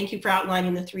thank you for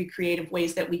outlining the 3 creative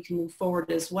ways that we can move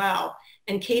forward as well.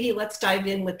 And Katie, let's dive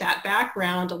in with that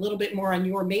background a little bit more on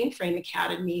your Mainframe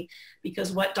Academy,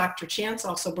 because what Dr. Chance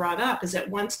also brought up is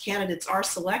that once candidates are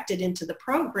selected into the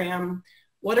program,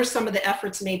 what are some of the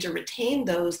efforts made to retain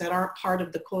those that aren't part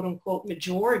of the quote unquote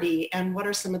majority, and what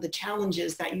are some of the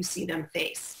challenges that you see them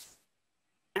face?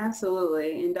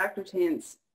 Absolutely. And Dr.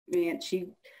 Chance, man,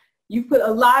 you put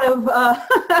a lot of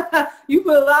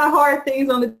hard things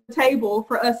on the table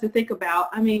for us to think about.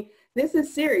 I mean, this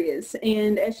is serious.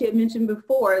 And as she had mentioned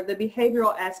before, the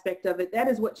behavioral aspect of it, that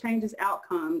is what changes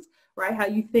outcomes, right? How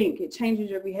you think, it changes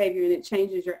your behavior and it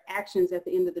changes your actions at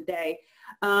the end of the day.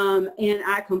 And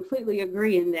I completely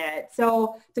agree in that.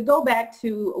 So to go back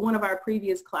to one of our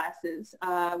previous classes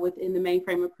within the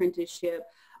Mainframe apprenticeship,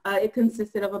 it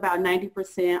consisted of about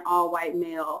 90% all white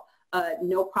male.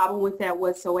 No problem with that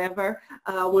whatsoever.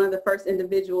 One of the first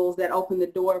individuals that opened the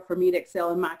door for me to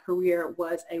excel in my career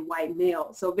was a white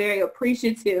male. So very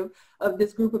appreciative of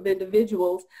this group of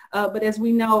individuals. But as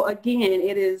we know, again,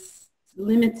 it is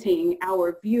limiting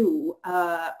our view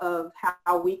of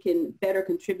how we can better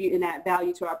contribute and add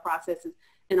value to our processes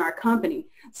in our company.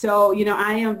 So, you know,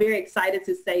 I am very excited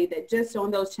to say that just on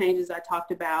those changes I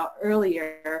talked about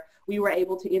earlier, we were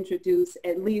able to introduce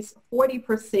at least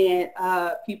 40%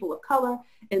 people of color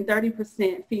and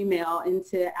 30% female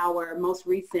into our most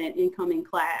recent incoming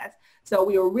class. So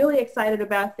we were really excited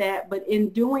about that, but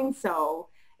in doing so,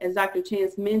 as Dr.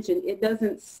 Chance mentioned, it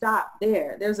doesn't stop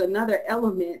there. There's another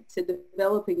element to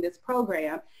developing this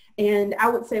program. And I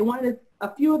would say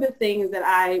a few of the things that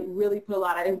I really put a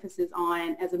lot of emphasis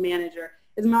on as a manager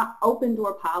is my open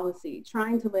door policy,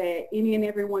 trying to let any and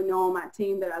everyone know on my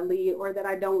team that I lead or that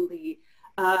I don't lead.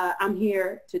 I'm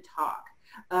here to talk.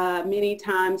 Many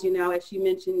times, you know, as she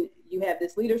mentioned, you have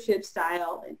this leadership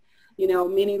style, and you know,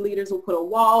 many leaders will put a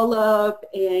wall up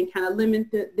and kind of limit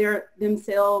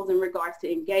themselves in regards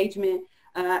to engagement.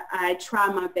 I try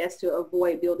my best to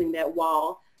avoid building that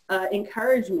wall.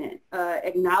 Encouragement,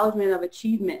 acknowledgement of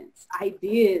achievements,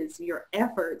 ideas, your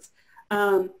efforts,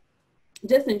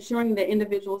 just ensuring that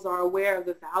individuals are aware of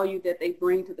the value that they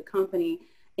bring to the company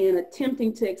and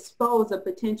attempting to expose a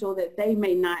potential that they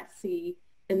may not see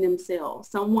in themselves.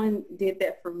 Someone did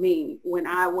that for me when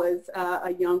I was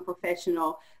a young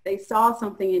professional. They saw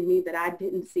something in me that I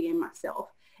didn't see in myself.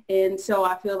 And so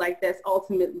I feel like that's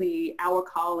ultimately our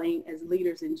calling as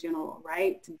leaders in general,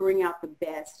 right? To bring out the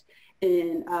best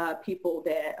in people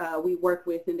that we work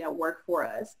with and that work for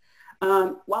us.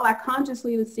 While I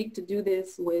consciously seek to do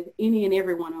this with any and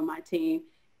everyone on my team,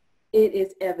 it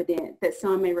is evident that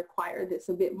some may require this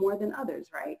a bit more than others,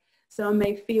 right? Some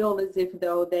may feel as if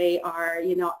though they are,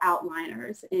 you know,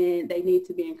 outliners, and they need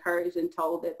to be encouraged and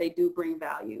told that they do bring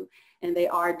value and they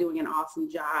are doing an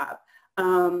awesome job.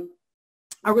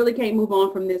 I really can't move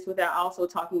on from this without also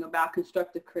talking about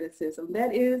constructive criticism.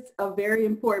 That is a very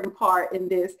important part in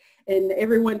this, and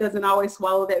everyone doesn't always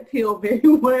swallow that pill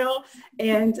very well.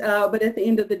 And but at the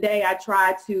end of the day, I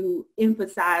try to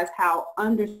emphasize how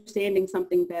understanding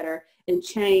something better and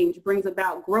change brings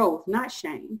about growth, not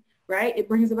shame, right? It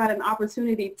brings about an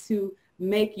opportunity to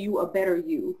make you a better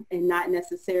you, and not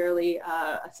necessarily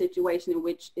a situation in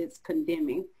which it's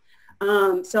condemning.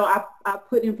 So I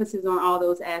put emphasis on all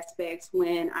those aspects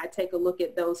when I take a look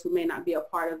at those who may not be a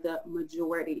part of the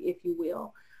majority, if you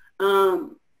will.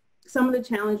 Some of the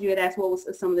challenges you had asked, what was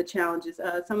some of the challenges?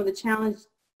 Some of the challenges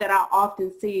that I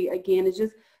often see, again, is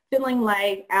just feeling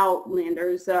like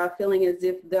outlanders, feeling as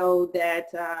if though that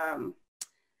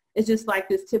it's just like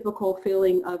this typical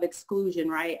feeling of exclusion,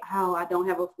 right? How I don't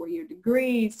have a 4-year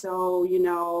degree, so, you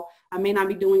know, I may not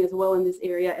be doing as well in this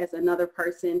area as another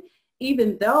person,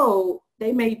 even though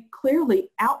they may clearly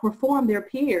outperform their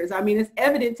peers. I mean, it's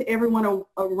evident to everyone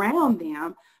around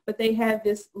them, but they have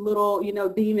this little, you know,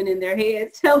 demon in their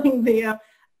head telling them,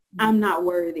 I'm not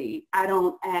worthy, I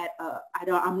don't add up,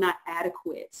 I'm not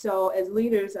adequate. So as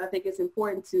leaders, I think it's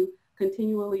important to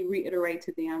continually reiterate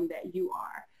to them that you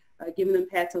are. Giving them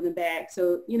pats on the back.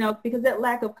 So, you know, because that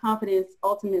lack of confidence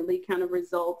ultimately kind of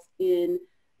results in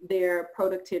their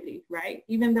productivity, right?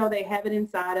 Even though they have it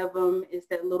inside of them, it's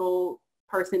that little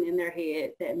person in their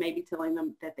head that may be telling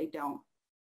them that they don't.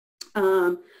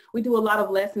 We do a lot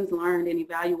of lessons learned and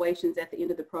evaluations at the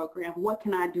end of the program. What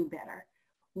can I do better?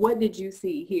 What did you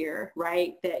see here,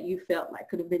 right, that you felt like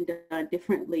could have been done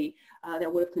differently,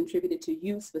 that would have contributed to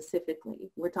you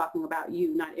specifically? We're talking about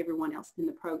you, not everyone else in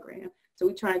the program. So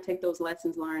we try to take those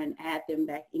lessons learned and add them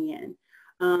back in.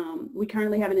 We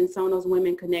currently have an Ensono's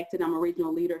Women Connected. I'm a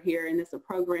regional leader here, and it's a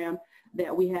program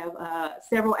that we have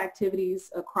several activities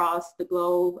across the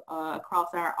globe,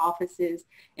 across our offices,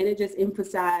 and it just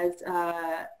emphasized,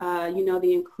 you know,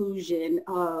 the inclusion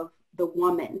of the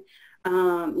woman.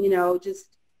 You know,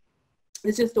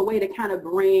 it's just a way to kind of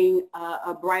bring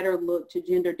a brighter look to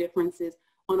gender differences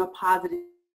on a positive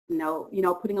note, you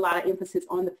know, putting a lot of emphasis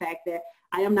on the fact that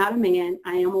I am not a man,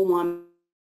 I am a woman.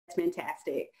 That's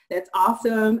fantastic. That's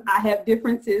awesome. I have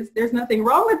differences. There's nothing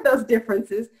wrong with those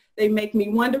differences. They make me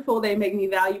wonderful. They make me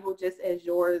valuable, just as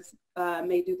yours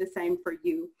may do the same for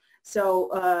you.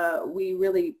 So we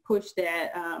really push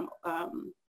that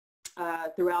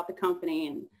throughout the company.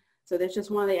 And so that's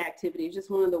just one of the activities,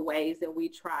 just one of the ways that we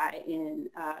try and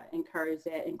encourage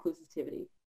that inclusivity.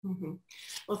 Mm-hmm.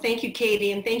 Well, thank you,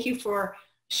 Katie, and thank you for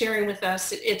sharing with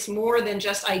us. It's more than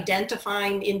just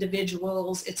identifying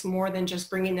individuals. It's more than just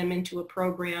bringing them into a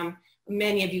program.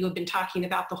 Many of you have been talking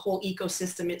about the whole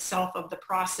ecosystem itself of the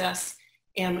process,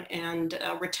 and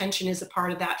retention is a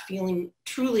part of that, feeling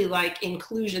truly like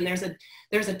inclusion.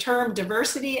 There's a term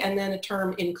diversity and then a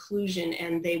term inclusion,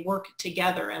 and they work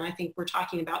together. And I think we're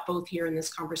talking about both here in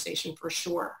this conversation for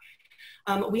sure.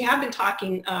 We have been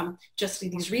talking just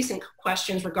these recent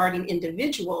questions regarding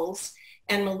individuals.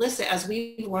 And Melissa, as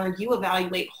we've learned, you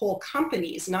evaluate whole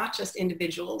companies, not just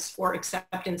individuals, for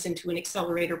acceptance into an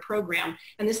accelerator program.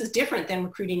 And this is different than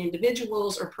recruiting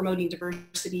individuals or promoting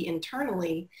diversity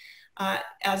internally,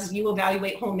 as you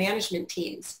evaluate whole management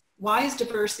teams. Why is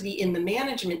diversity in the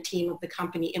management team of the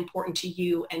company important to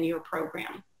you and your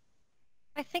program?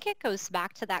 I think it goes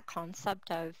back to that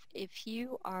concept of, if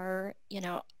you are, you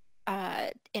know,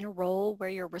 in a role where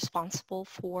you're responsible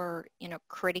for, you know,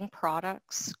 creating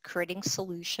products, creating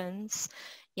solutions,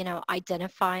 you know,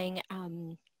 identifying,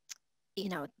 you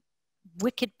know,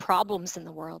 wicked problems in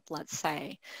the world, let's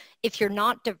say. If you're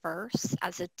not diverse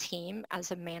as a team,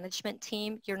 as a management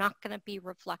team, you're not going to be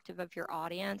reflective of your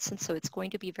audience. And so it's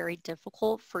going to be very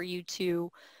difficult for you to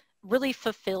really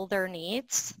fulfill their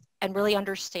needs and really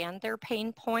understand their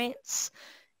pain points.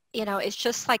 You know, it's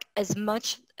just like as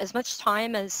much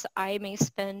time as I may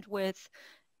spend with,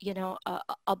 you know,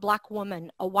 a Black woman,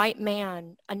 a white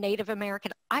man, a Native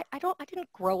American. I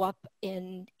didn't grow up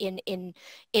in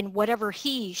whatever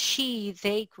he, she,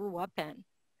 they grew up in.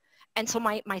 And so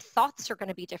my thoughts are going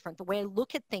to be different. The way I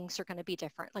look at things are going to be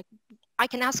different. Like, I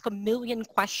can ask a million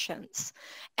questions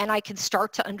and I can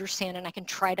start to understand, and I can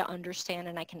try to understand,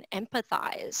 and I can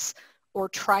empathize or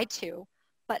try to.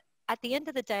 But at the end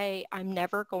of the day, I'm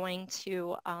never going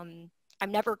to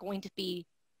be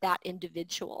that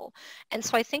individual. And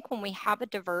so I think when we have a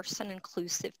diverse and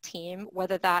inclusive team,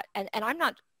 whether that, and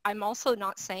I'm also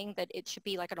not saying that it should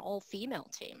be like an all-female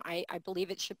team. I believe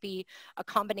it should be a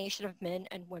combination of men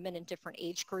and women in different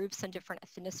age groups and different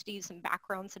ethnicities and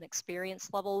backgrounds and experience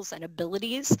levels and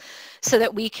abilities, so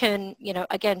that we can, you know,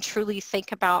 again, truly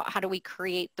think about how do we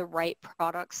create the right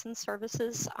products and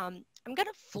services. I'm going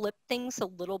to flip things a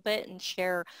little bit and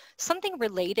share something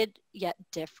related yet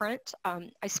different.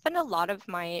 I spend a lot of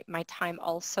my time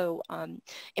also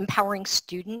empowering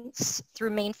students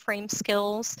through Mainframe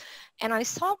skills. And I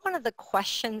saw one of the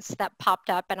questions that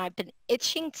popped up, and I've been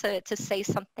itching to say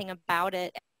something about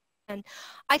it. And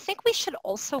I think we should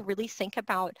also really think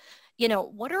about, you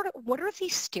know, what are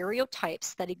these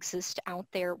stereotypes that exist out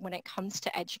there when it comes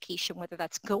to education, whether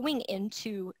that's going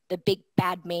into the big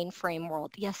bad mainframe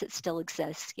world. Yes, it still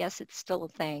exists. Yes, it's still a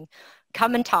thing.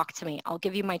 Come and talk to me. I'll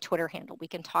give you my Twitter handle. We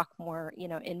can talk more, you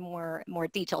know, in more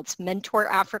detail. It's Mentor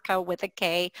Africa with a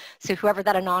K. So whoever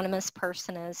that anonymous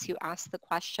person is who asked the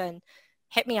question,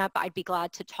 hit me up. I'd be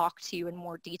glad to talk to you in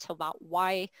more detail about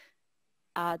why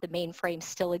the mainframe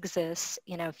still exists.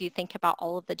 You know, if you think about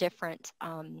all of the different,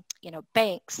 you know,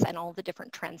 banks and all the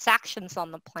different transactions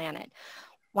on the planet,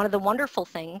 one of the wonderful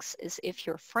things is if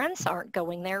your friends aren't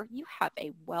going there, you have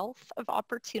a wealth of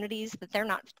opportunities that they're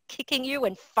not kicking you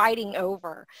and fighting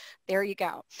over. There you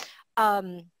go.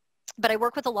 But I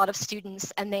work with a lot of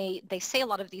students, and they say a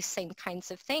lot of these same kinds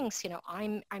of things. You know,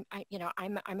 I'm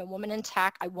a woman in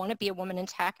tech. I want to be a woman in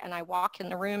tech, and I walk in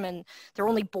the room, and there are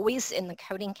only boys in the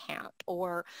coding camp.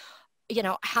 Or, you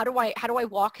know, how do I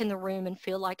walk in the room and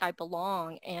feel like I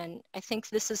belong? And I think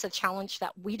this is a challenge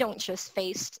that we don't just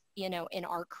face, you know, in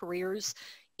our careers,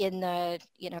 in the,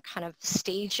 you know, kind of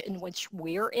stage in which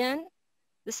we're in.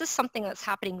 This is something that's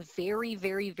happening very,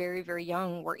 very, very, very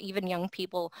young, where even young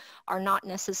people are not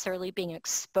necessarily being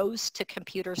exposed to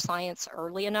computer science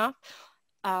early enough.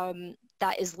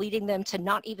 That is leading them to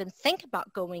not even think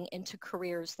about going into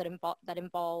careers that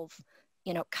involve,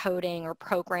 you know, coding or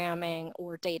programming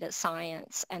or data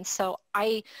science. And so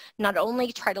I not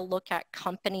only try to look at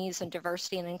companies and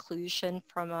diversity and inclusion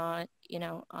from a, you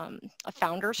know, a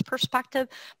founder's perspective,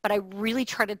 but I really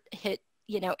try to hit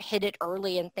it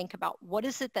early and think about what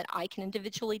is it that I can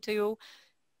individually do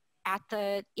at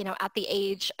the, you know, at the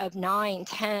age of 9,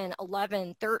 10,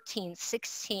 11, 13,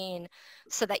 16,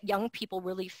 so that young people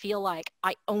really feel like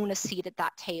I own a seat at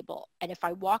that table. And if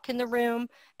I walk in the room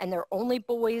and they're only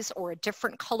boys or a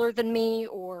different color than me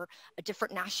or a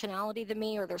different nationality than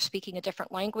me, or they're speaking a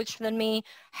different language than me,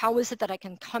 how is it that I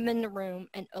can come in the room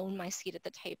and own my seat at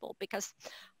the table? Because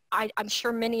I'm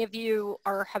sure many of you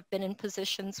have been in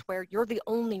positions where you're the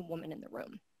only woman in the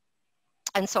room.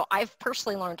 And so I've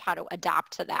personally learned how to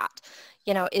adapt to that.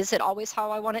 You know, is it always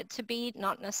how I want it to be?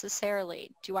 Not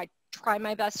necessarily. Do I try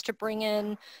my best to bring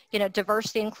in, you know,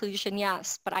 diversity, inclusion?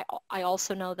 Yes. But I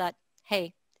also know that,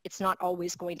 hey, it's not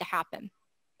always going to happen.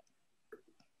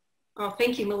 Oh,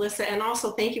 thank you, Melissa. And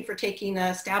also thank you for taking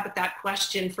a stab at that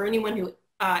question. For anyone who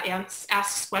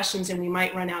asks questions and we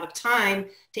might run out of time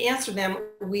to answer them,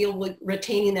 we'll be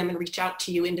retaining them and reach out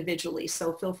to you individually.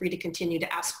 So feel free to continue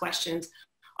to ask questions.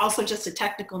 Also, just a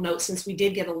technical note, since we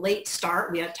did get a late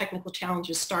start, we had technical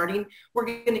challenges starting, we're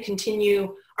going to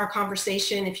continue our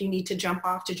conversation. If you need to jump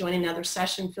off to join another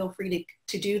session, feel free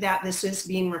to do that. This is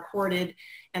being recorded.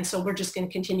 And so we're just going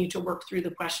to continue to work through the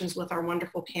questions with our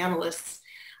wonderful panelists.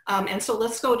 And so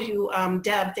let's go to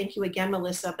Deb. Thank you again,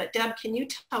 Melissa. But Deb, can you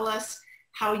tell us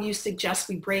how you suggest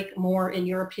we break more, in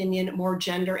your opinion, more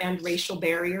gender and racial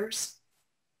barriers?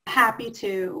 Happy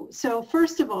to. So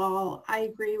first of all, I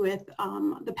agree with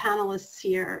the panelists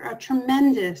here. A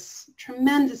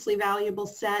tremendously valuable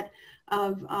set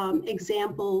of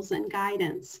examples and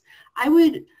guidance. I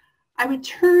would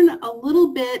turn a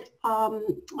little bit of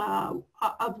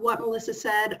what Melissa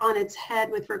said on its head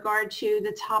with regard to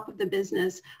the top of the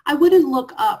business. I wouldn't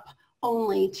look up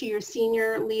only to your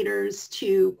senior leaders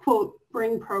to, quote,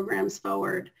 bring programs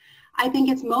forward. I think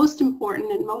it's most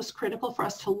important and most critical for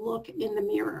us to look in the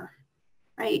mirror,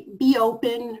 right? Be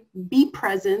open, be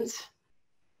present,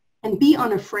 and be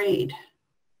unafraid.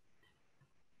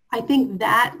 I think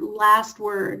that last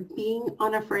word, being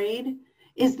unafraid,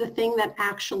 is the thing that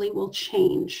actually will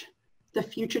change the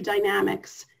future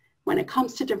dynamics when it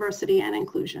comes to diversity and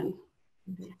inclusion.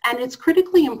 And it's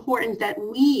critically important that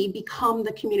we become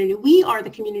the community. We are the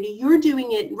community. You're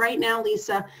doing it right now,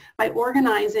 Lisa, by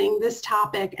organizing this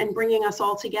topic and bringing us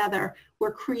all together.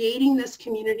 We're creating this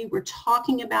community. We're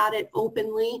talking about it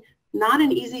openly. Not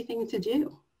an easy thing to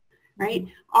do, right?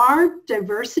 Our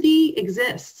diversity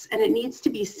exists, and it needs to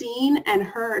be seen and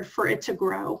heard for it to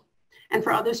grow. and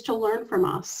for others to learn from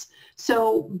us.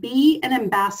 So be an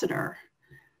ambassador.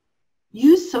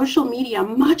 Use social media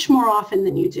much more often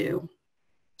than you do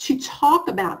to talk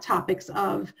about topics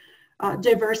of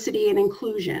diversity and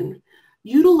inclusion.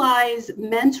 Utilize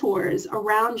mentors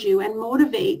around you and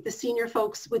motivate the senior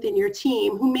folks within your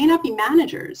team who may not be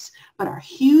managers, but are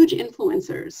huge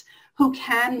influencers who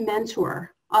can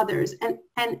mentor others and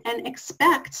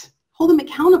hold them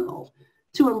accountable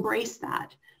to embrace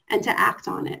that and to act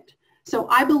on it. So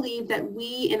I believe that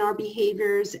we, in our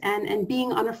behaviors and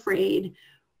being unafraid,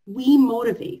 we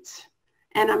motivate.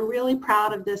 And I'm really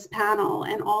proud of this panel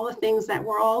and all the things that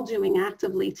we're all doing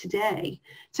actively today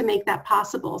to make that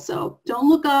possible. So don't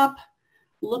look up,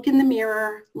 look in the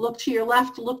mirror, look to your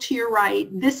left, look to your right.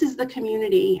 This is the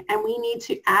community, and we need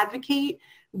to advocate,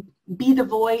 be the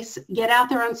voice, get out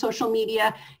there on social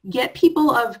media, get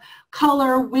people of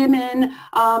color, women,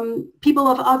 people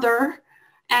of other,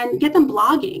 and get them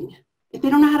blogging. If they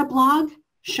don't know how to blog,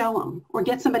 show them, or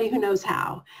get somebody who knows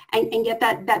how, and get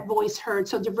that voice heard.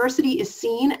 So diversity is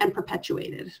seen and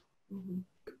perpetuated. Mm-hmm.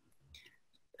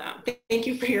 Thank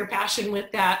you for your passion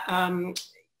with that.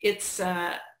 It's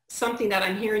something that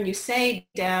I'm hearing you say,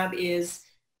 Deb, is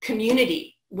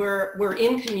community. We're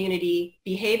in community,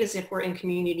 behave as if we're in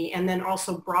community, and then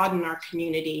also broaden our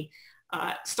community,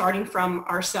 starting from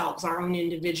ourselves, our own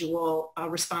individual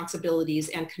responsibilities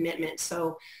and commitments.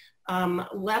 So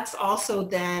let's also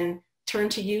then turn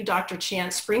to you, Dr.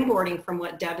 Chance, springboarding from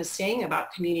what Deb is saying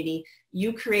about community.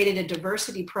 You created a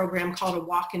diversity program called A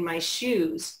Walk in My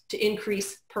Shoes to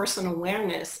increase personal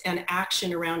awareness and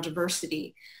action around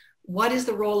diversity. What is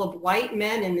the role of white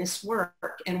men in this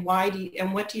work, and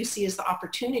what do you see as the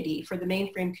opportunity for the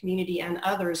Mainframe community and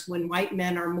others when white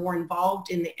men are more involved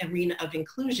in the arena of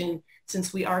inclusion,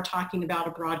 since we are talking about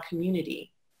a broad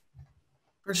community?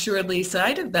 For sure, Lisa.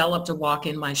 I developed a Walk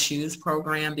in My Shoes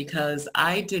program because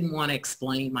I didn't want to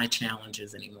explain my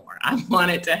challenges anymore. I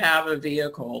wanted to have a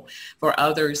vehicle for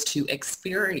others to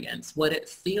experience what it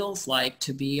feels like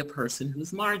to be a person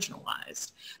who's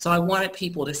marginalized. So I wanted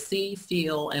people to see,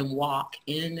 feel, and walk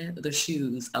in the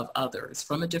shoes of others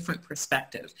from a different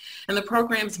perspective. And the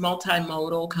program's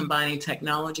multimodal, combining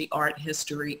technology, art,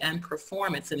 history, and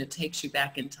performance, and it takes you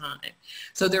back in time.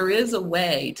 So there is a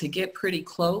way to get pretty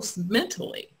close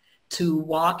mentally to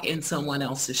walk in someone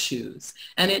else's shoes.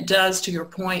 And it does, to your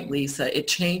point, Lisa, it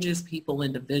changes people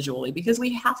individually because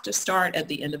we have to start at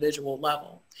the individual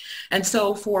level. And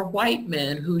so for white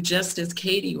men who, just as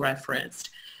Katie referenced,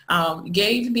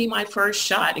 gave me my first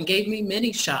shot and gave me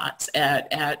many shots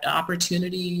at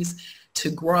opportunities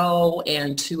to grow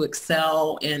and to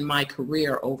excel in my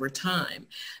career over time.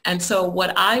 And so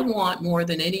what I want more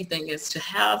than anything is to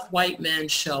have white men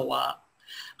show up.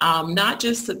 Not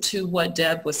just to what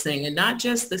Deb was saying, and not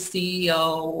just the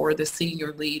CEO or the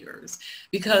senior leaders,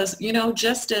 because, you know,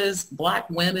 just as Black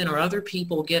women or other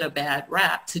people get a bad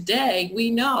rap, today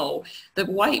we know that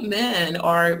white men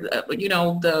are, you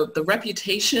know, the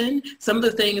reputation, some of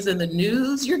the things in the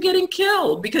news, you're getting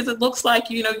killed because it looks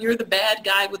like, you know, you're the bad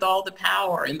guy with all the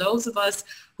power. And those of us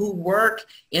who work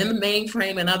in the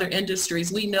mainframe and other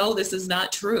industries, we know this is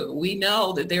not true. We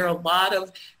know that there are a lot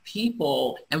of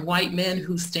people and white men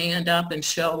who stand up and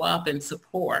show up and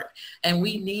support. And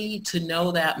we need to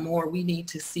know that more. We need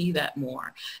to see that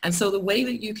more. And so the way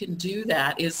that you can do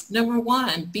that is, number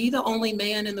one, be the only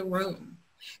man in the room.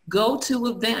 Go to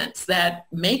events that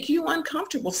make you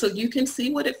uncomfortable so you can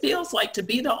see what it feels like to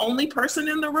be the only person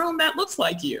in the room that looks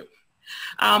like you.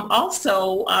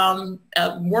 Also,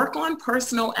 work on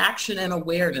personal action and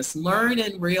awareness. Learn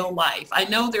in real life. I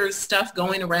know there's stuff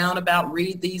going around about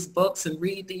read these books and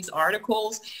read these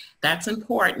articles. That's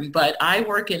important, but I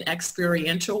work in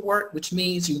experiential work, which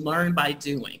means you learn by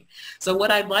doing. So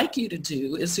what I'd like you to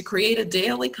do is to create a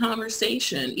daily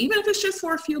conversation, even if it's just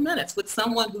for a few minutes, with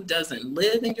someone who doesn't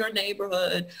live in your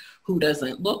neighborhood, who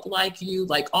doesn't look like you,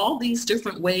 like all these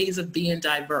different ways of being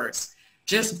diverse.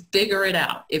 Just figure it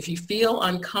out. If you feel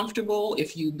uncomfortable,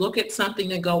 if you look at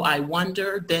something and go, I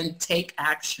wonder, then take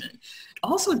action.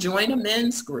 Also join a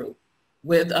men's group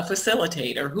with a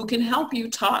facilitator who can help you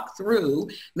talk through,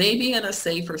 maybe in a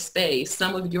safer space,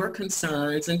 some of your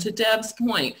concerns, and to Deb's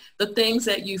point, the things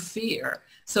that you fear,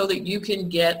 so that you can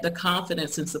get the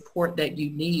confidence and support that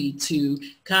you need to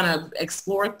kind of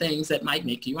explore things that might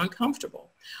make you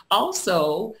uncomfortable.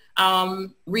 Also,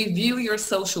 review your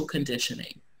social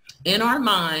conditioning. In our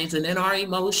minds and in our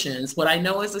emotions, what I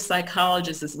know as a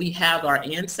psychologist is we have our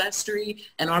ancestry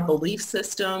and our belief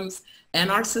systems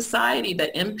and our society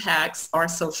that impacts our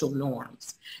social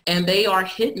norms. And they are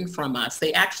hidden from us.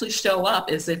 They actually show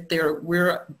up as if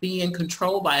we're being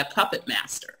controlled by a puppet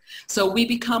master. So we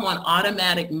become on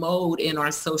automatic mode in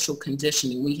our social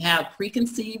conditioning. We have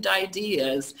preconceived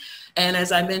ideas. And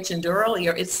as I mentioned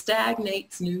earlier, it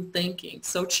stagnates new thinking.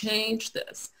 So change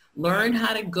this. Learn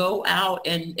how to go out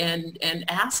and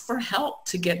ask for help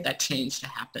to get that change to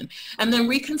happen. And then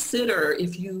reconsider,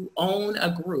 if you own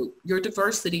a group, your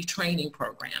diversity training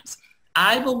programs.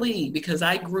 I believe, because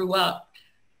I grew up,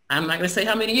 I'm not going to say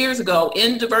how many years ago,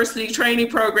 in diversity training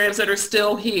programs that are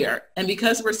still here. And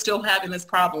because we're still having this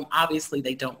problem, obviously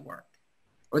they don't work,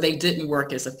 or they didn't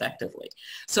work as effectively.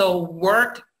 So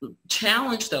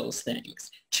challenge those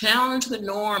things. Challenge the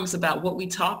norms about what we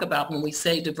talk about when we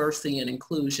say diversity and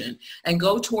inclusion, and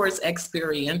go towards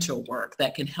experiential work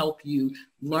that can help you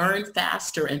learn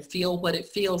faster and feel what it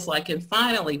feels like. And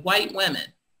finally, white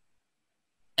women,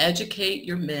 educate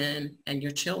your men and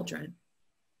your children.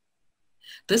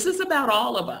 This is about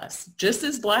all of us. Just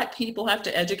as Black people have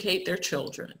to educate their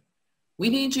children, we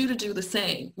need you to do the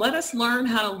same. Let us learn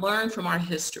how to learn from our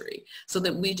history so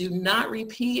that we do not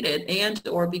repeat it and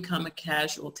or become a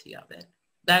casualty of it.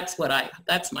 That's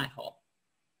my hope.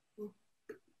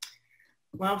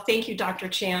 Well, thank you, Dr.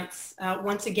 Chance.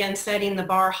 Once again, setting the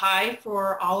bar high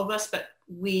for all of us, but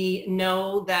we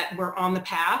know that we're on the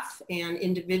path, and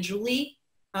individually,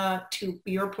 to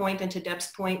your point and to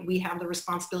Deb's point, we have the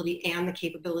responsibility and the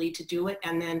capability to do it,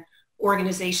 and then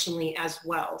organizationally as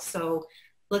well. So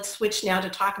let's switch now to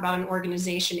talk about an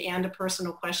organization and a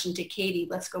personal question to Katie.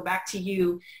 Let's go back to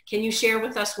you. Can you share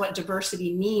with us what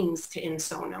diversity means to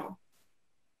Ensono?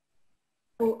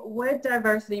 What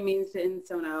diversity means to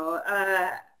Ensono?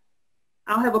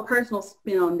 I'll have a personal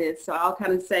spin on this, so I'll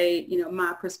kind of say,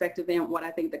 my perspective and what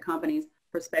I think the company's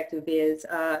perspective is.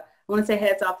 I want to say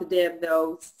hats off to Deb,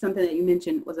 though. Something that you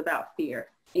mentioned was about fear,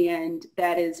 and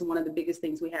that is one of the biggest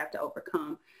things we have to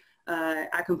overcome.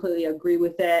 I completely agree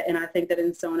with that, and I think that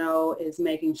Ensono is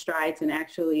making strides and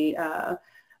actually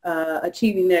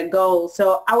achieving that goal.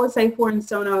 So I would say for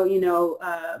Ensono,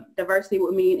 diversity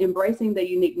would mean embracing the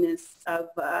uniqueness of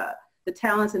the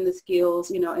talents and the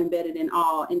skills, embedded in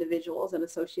all individuals and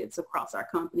associates across our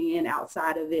company and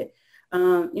outside of it.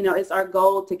 It's our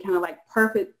goal to kind of like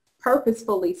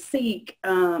purposefully seek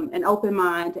an open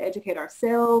mind to educate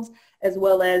ourselves, as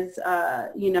well as,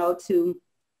 to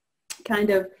kind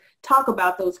of talk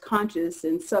about those conscious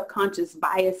and subconscious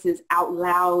biases out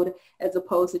loud, as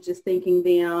opposed to just thinking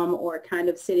them or kind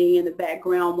of sitting in the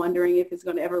background wondering if it's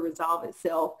going to ever resolve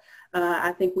itself.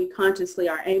 I think we consciously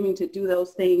are aiming to do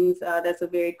those things. That's a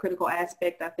very critical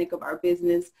aspect, I think, of our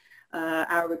business,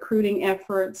 our recruiting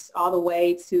efforts, all the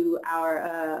way to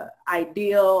our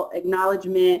ideal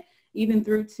acknowledgement, even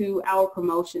through to our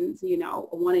promotions,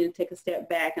 wanting to take a step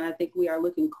back. And I think we are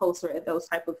looking closer at those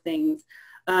type of things.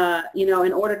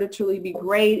 In order to truly be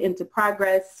great and to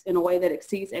progress in a way that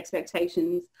exceeds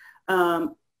expectations,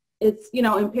 it's,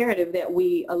 imperative that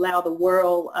we allow the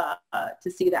world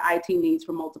to see the IT needs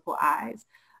from multiple eyes.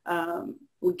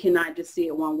 We cannot just see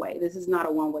it one way. This is not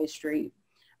a one-way street.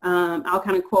 I'll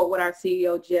kind of quote what our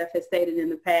CEO, Jeff, has stated in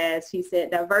the past. He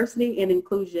said, diversity and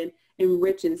inclusion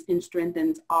enriches and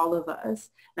strengthens all of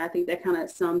us. And I think that kind of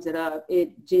sums it up.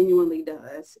 It genuinely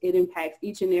does. It impacts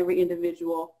each and every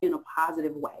individual in a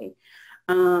positive way.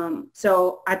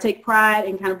 So I take pride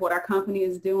in kind of what our company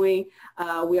is doing.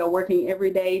 We are working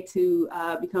every day to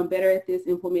become better at this,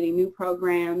 implementing new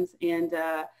programs. And,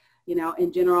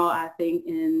 in general, I think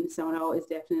Ensono is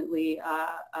definitely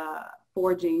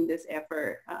forging this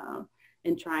effort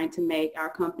and trying to make our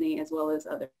company as well as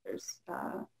others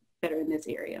better in this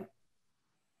area.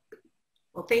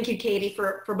 Well, thank you, Katie,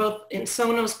 for both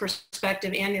Ensono's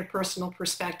perspective and your personal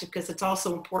perspective, because it's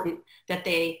also important that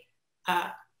they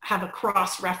have a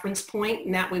cross-reference point,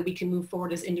 and that way we can move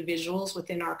forward as individuals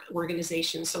within our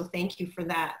organization. So thank you for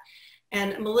that.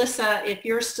 And Melissa, if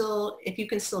you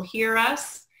can still hear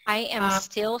us. I am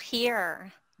still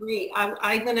here. Great.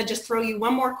 I'm going to just throw you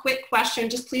one more quick question.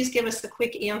 Just please give us the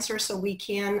quick answer so we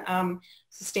can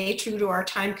stay true to our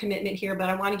time commitment here. But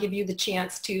I want to give you the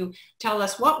chance to tell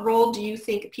us, what role do you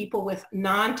think people with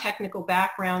non-technical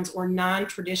backgrounds or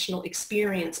non-traditional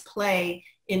experience play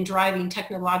in driving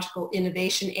technological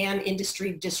innovation and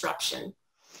industry disruption?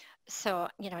 So,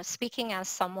 speaking as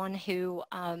someone who,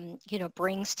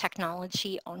 brings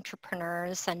technology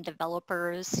entrepreneurs and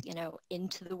developers,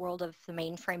 into the world of the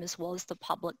mainframe as well as the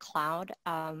public cloud,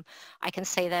 I can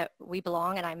say that we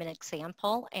belong, and I'm an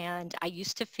example. And I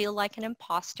used to feel like an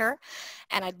imposter,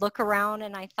 and I'd look around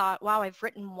and I thought, wow, I've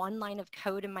written one line of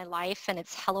code in my life and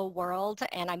it's hello world,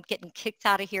 and I'm getting kicked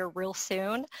out of here real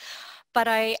soon. But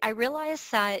I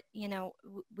realized that,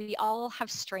 we all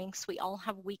have strengths, we all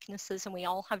have weaknesses, and we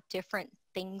all have different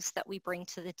things that we bring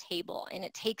to the table. And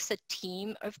it takes a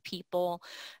team of people,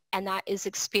 and that is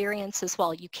experience as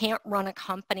well. You can't run a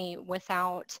company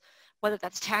without, whether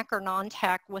that's tech or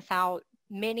non-tech, without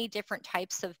many different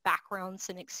types of backgrounds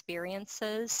and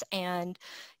experiences. And,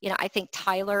 I think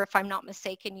Tyler, if I'm not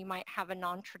mistaken, you might have a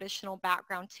non-traditional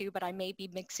background too, but I may be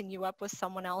mixing you up with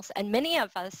someone else. And many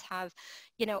of us have,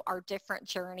 our different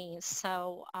journeys.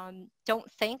 So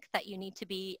don't think that you need to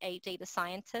be a data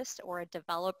scientist or a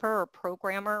developer or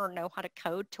programmer or know how to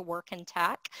code to work in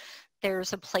tech.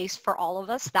 There's a place for all of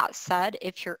us. That said,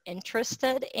 if you're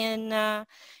interested in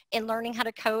learning how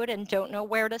to code and don't know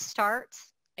where to start,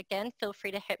 again, feel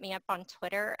free to hit me up on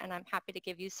Twitter, and I'm happy to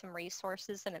give you some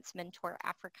resources, and it's Mentor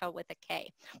Africa with a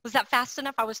K. Was that fast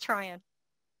enough? I was trying.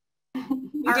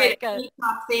 You did. Good.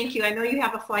 Thank you. I know you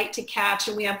have a flight to catch,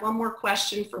 and we have one more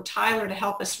question for Tyler to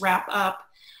help us wrap up.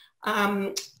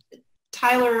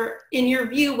 Tyler, in your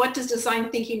view, what does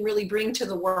design thinking really bring to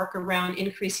the work around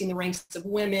increasing the ranks of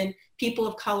women, people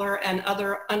of color, and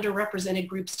other underrepresented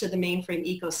groups to the mainframe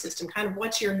ecosystem? Kind of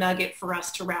what's your nugget for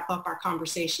us to wrap up our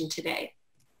conversation today?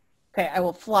 Okay, I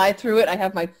will fly through it. I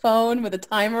have my phone with a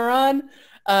timer on,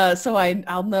 so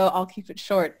I'll know, I'll keep it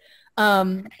short.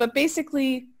 But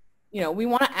basically, we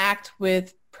want to act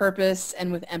with purpose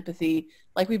and with empathy,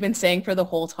 like we've been saying for the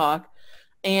whole talk,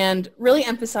 and really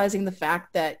emphasizing the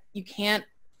fact that you can't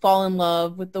fall in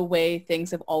love with the way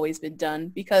things have always been done,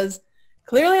 because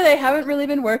clearly they haven't really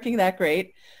been working that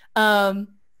great.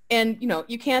 And,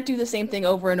 you can't do the same thing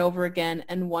over and over again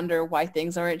and wonder why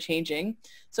things aren't changing.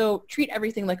 So treat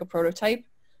everything like a prototype.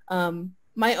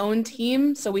 My own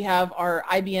team, so we have our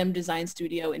IBM design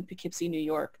studio in Poughkeepsie, New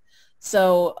York.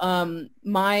 So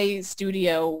my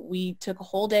studio, we took a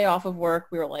whole day off of work.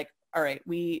 We were like, all right,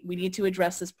 we need to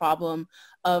address this problem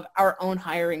of our own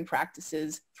hiring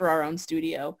practices for our own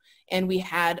studio. And we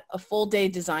had a full day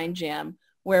design jam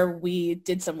where we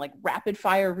did some like rapid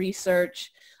fire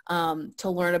research to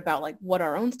learn about like what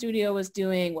our own studio was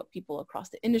doing, what people across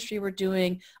the industry were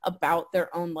doing about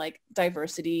their own like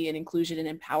diversity and inclusion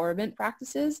and empowerment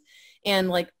practices. And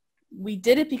like we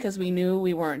did it because we knew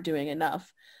we weren't doing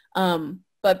enough.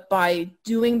 But by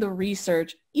doing the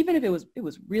research, even if it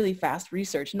was really fast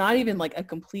research, not even like a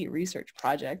complete research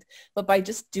project, but by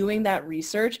just doing that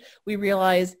research, we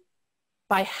realized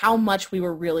by how much we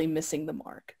were really missing the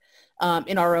mark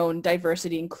in our own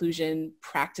diversity, inclusion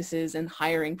practices and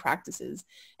hiring practices.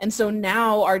 And so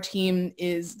now our team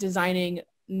is designing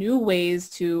new ways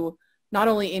to not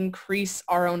only increase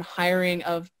our own hiring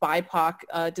of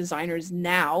BIPOC designers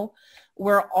now,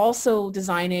 we're also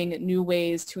designing new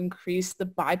ways to increase the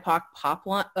BIPOC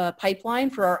pipeline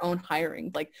for our own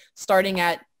hiring, like starting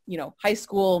at, high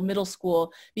school, middle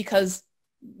school, because,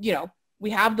 we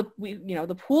have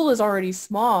the pool is already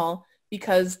small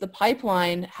because the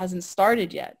pipeline hasn't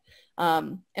started yet.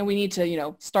 And we need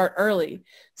to, start early.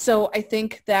 So I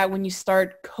think that when you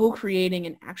start co-creating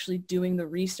and actually doing the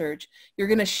research, you're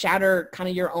going to shatter kind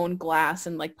of your own glass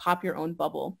and like pop your own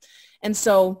bubble. And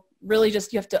so really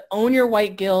just you have to own your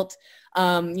white guilt.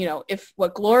 If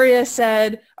what Gloria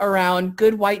said around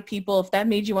good white people, if that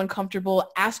made you uncomfortable,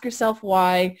 ask yourself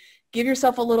why, give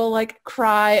yourself a little like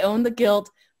cry, own the guilt,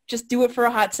 just do it for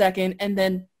a hot second and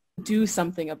then do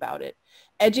something about it.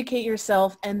 Educate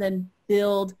yourself and then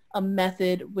build a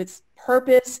method with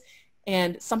purpose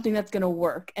and something that's going to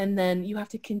work. And then you have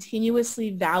to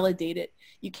continuously validate it.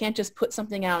 You can't just put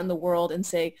something out in the world and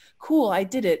say, cool, I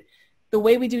did it. The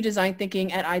way we do design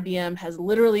thinking at IBM has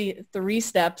literally 3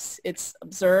 steps. It's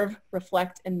observe,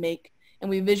 reflect, and make. And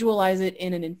we visualize it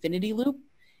in an infinity loop.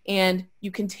 And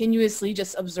you continuously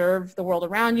just observe the world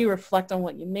around you, reflect on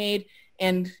what you made,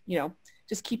 and,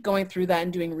 just keep going through that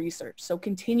and doing research. So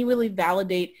continually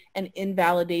validate and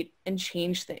invalidate and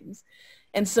change things.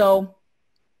 And so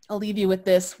I'll leave you with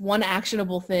this one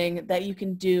actionable thing that you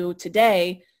can do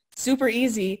today, super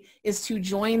easy, is to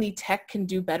join the Tech Can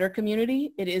Do Better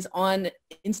community. It is on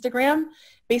Instagram.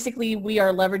 Basically, we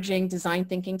are leveraging design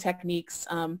thinking techniques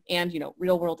and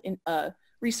real world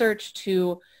research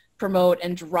to promote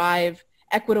and drive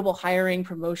equitable hiring,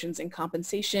 promotions, and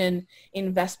compensation,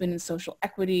 investment in social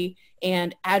equity,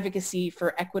 and advocacy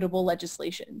for equitable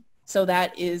legislation. So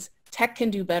that is tech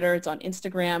can do better. It's on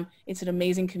Instagram. It's an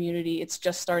amazing community. It's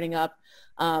just starting up.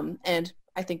 And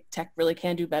I think tech really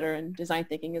can do better, and design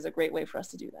thinking is a great way for us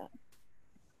to do that.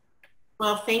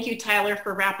 Well, thank you, Tyler,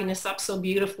 for wrapping us up so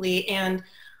beautifully. And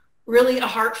really a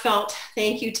heartfelt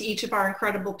thank you to each of our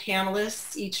incredible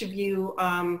panelists. Each of you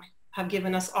have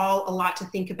given us all a lot to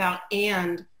think about,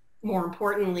 and more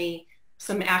importantly,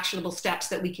 some actionable steps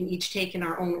that we can each take in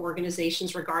our own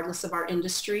organizations, regardless of our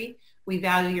industry. We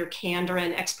value your candor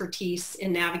and expertise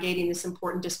in navigating this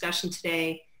important discussion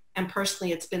today. And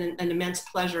personally, it's been an immense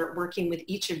pleasure working with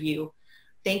each of you.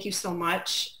 Thank you so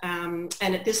much. And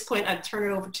at this point, I'd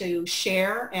turn it over to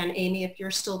Cher, and Amy, if you're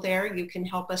still there, you can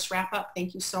help us wrap up.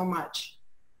 Thank you so much.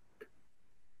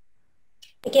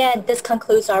 Again, this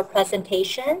concludes our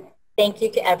presentation. Thank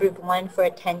you to everyone for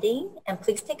attending, and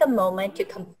please take a moment to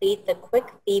complete the quick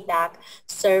feedback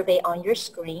survey on your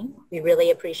screen. We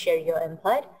really appreciate your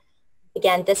input.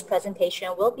 Again, this presentation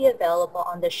will be available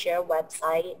on the Share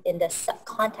website in the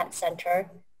Content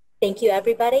Center. Thank you,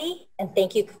 everybody, and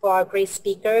thank you for our great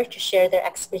speaker to share their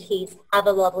expertise. Have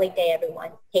a lovely day,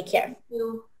 everyone. Take care. Thank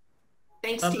you.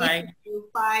 Thanks Bye-bye. to you.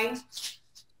 Bye.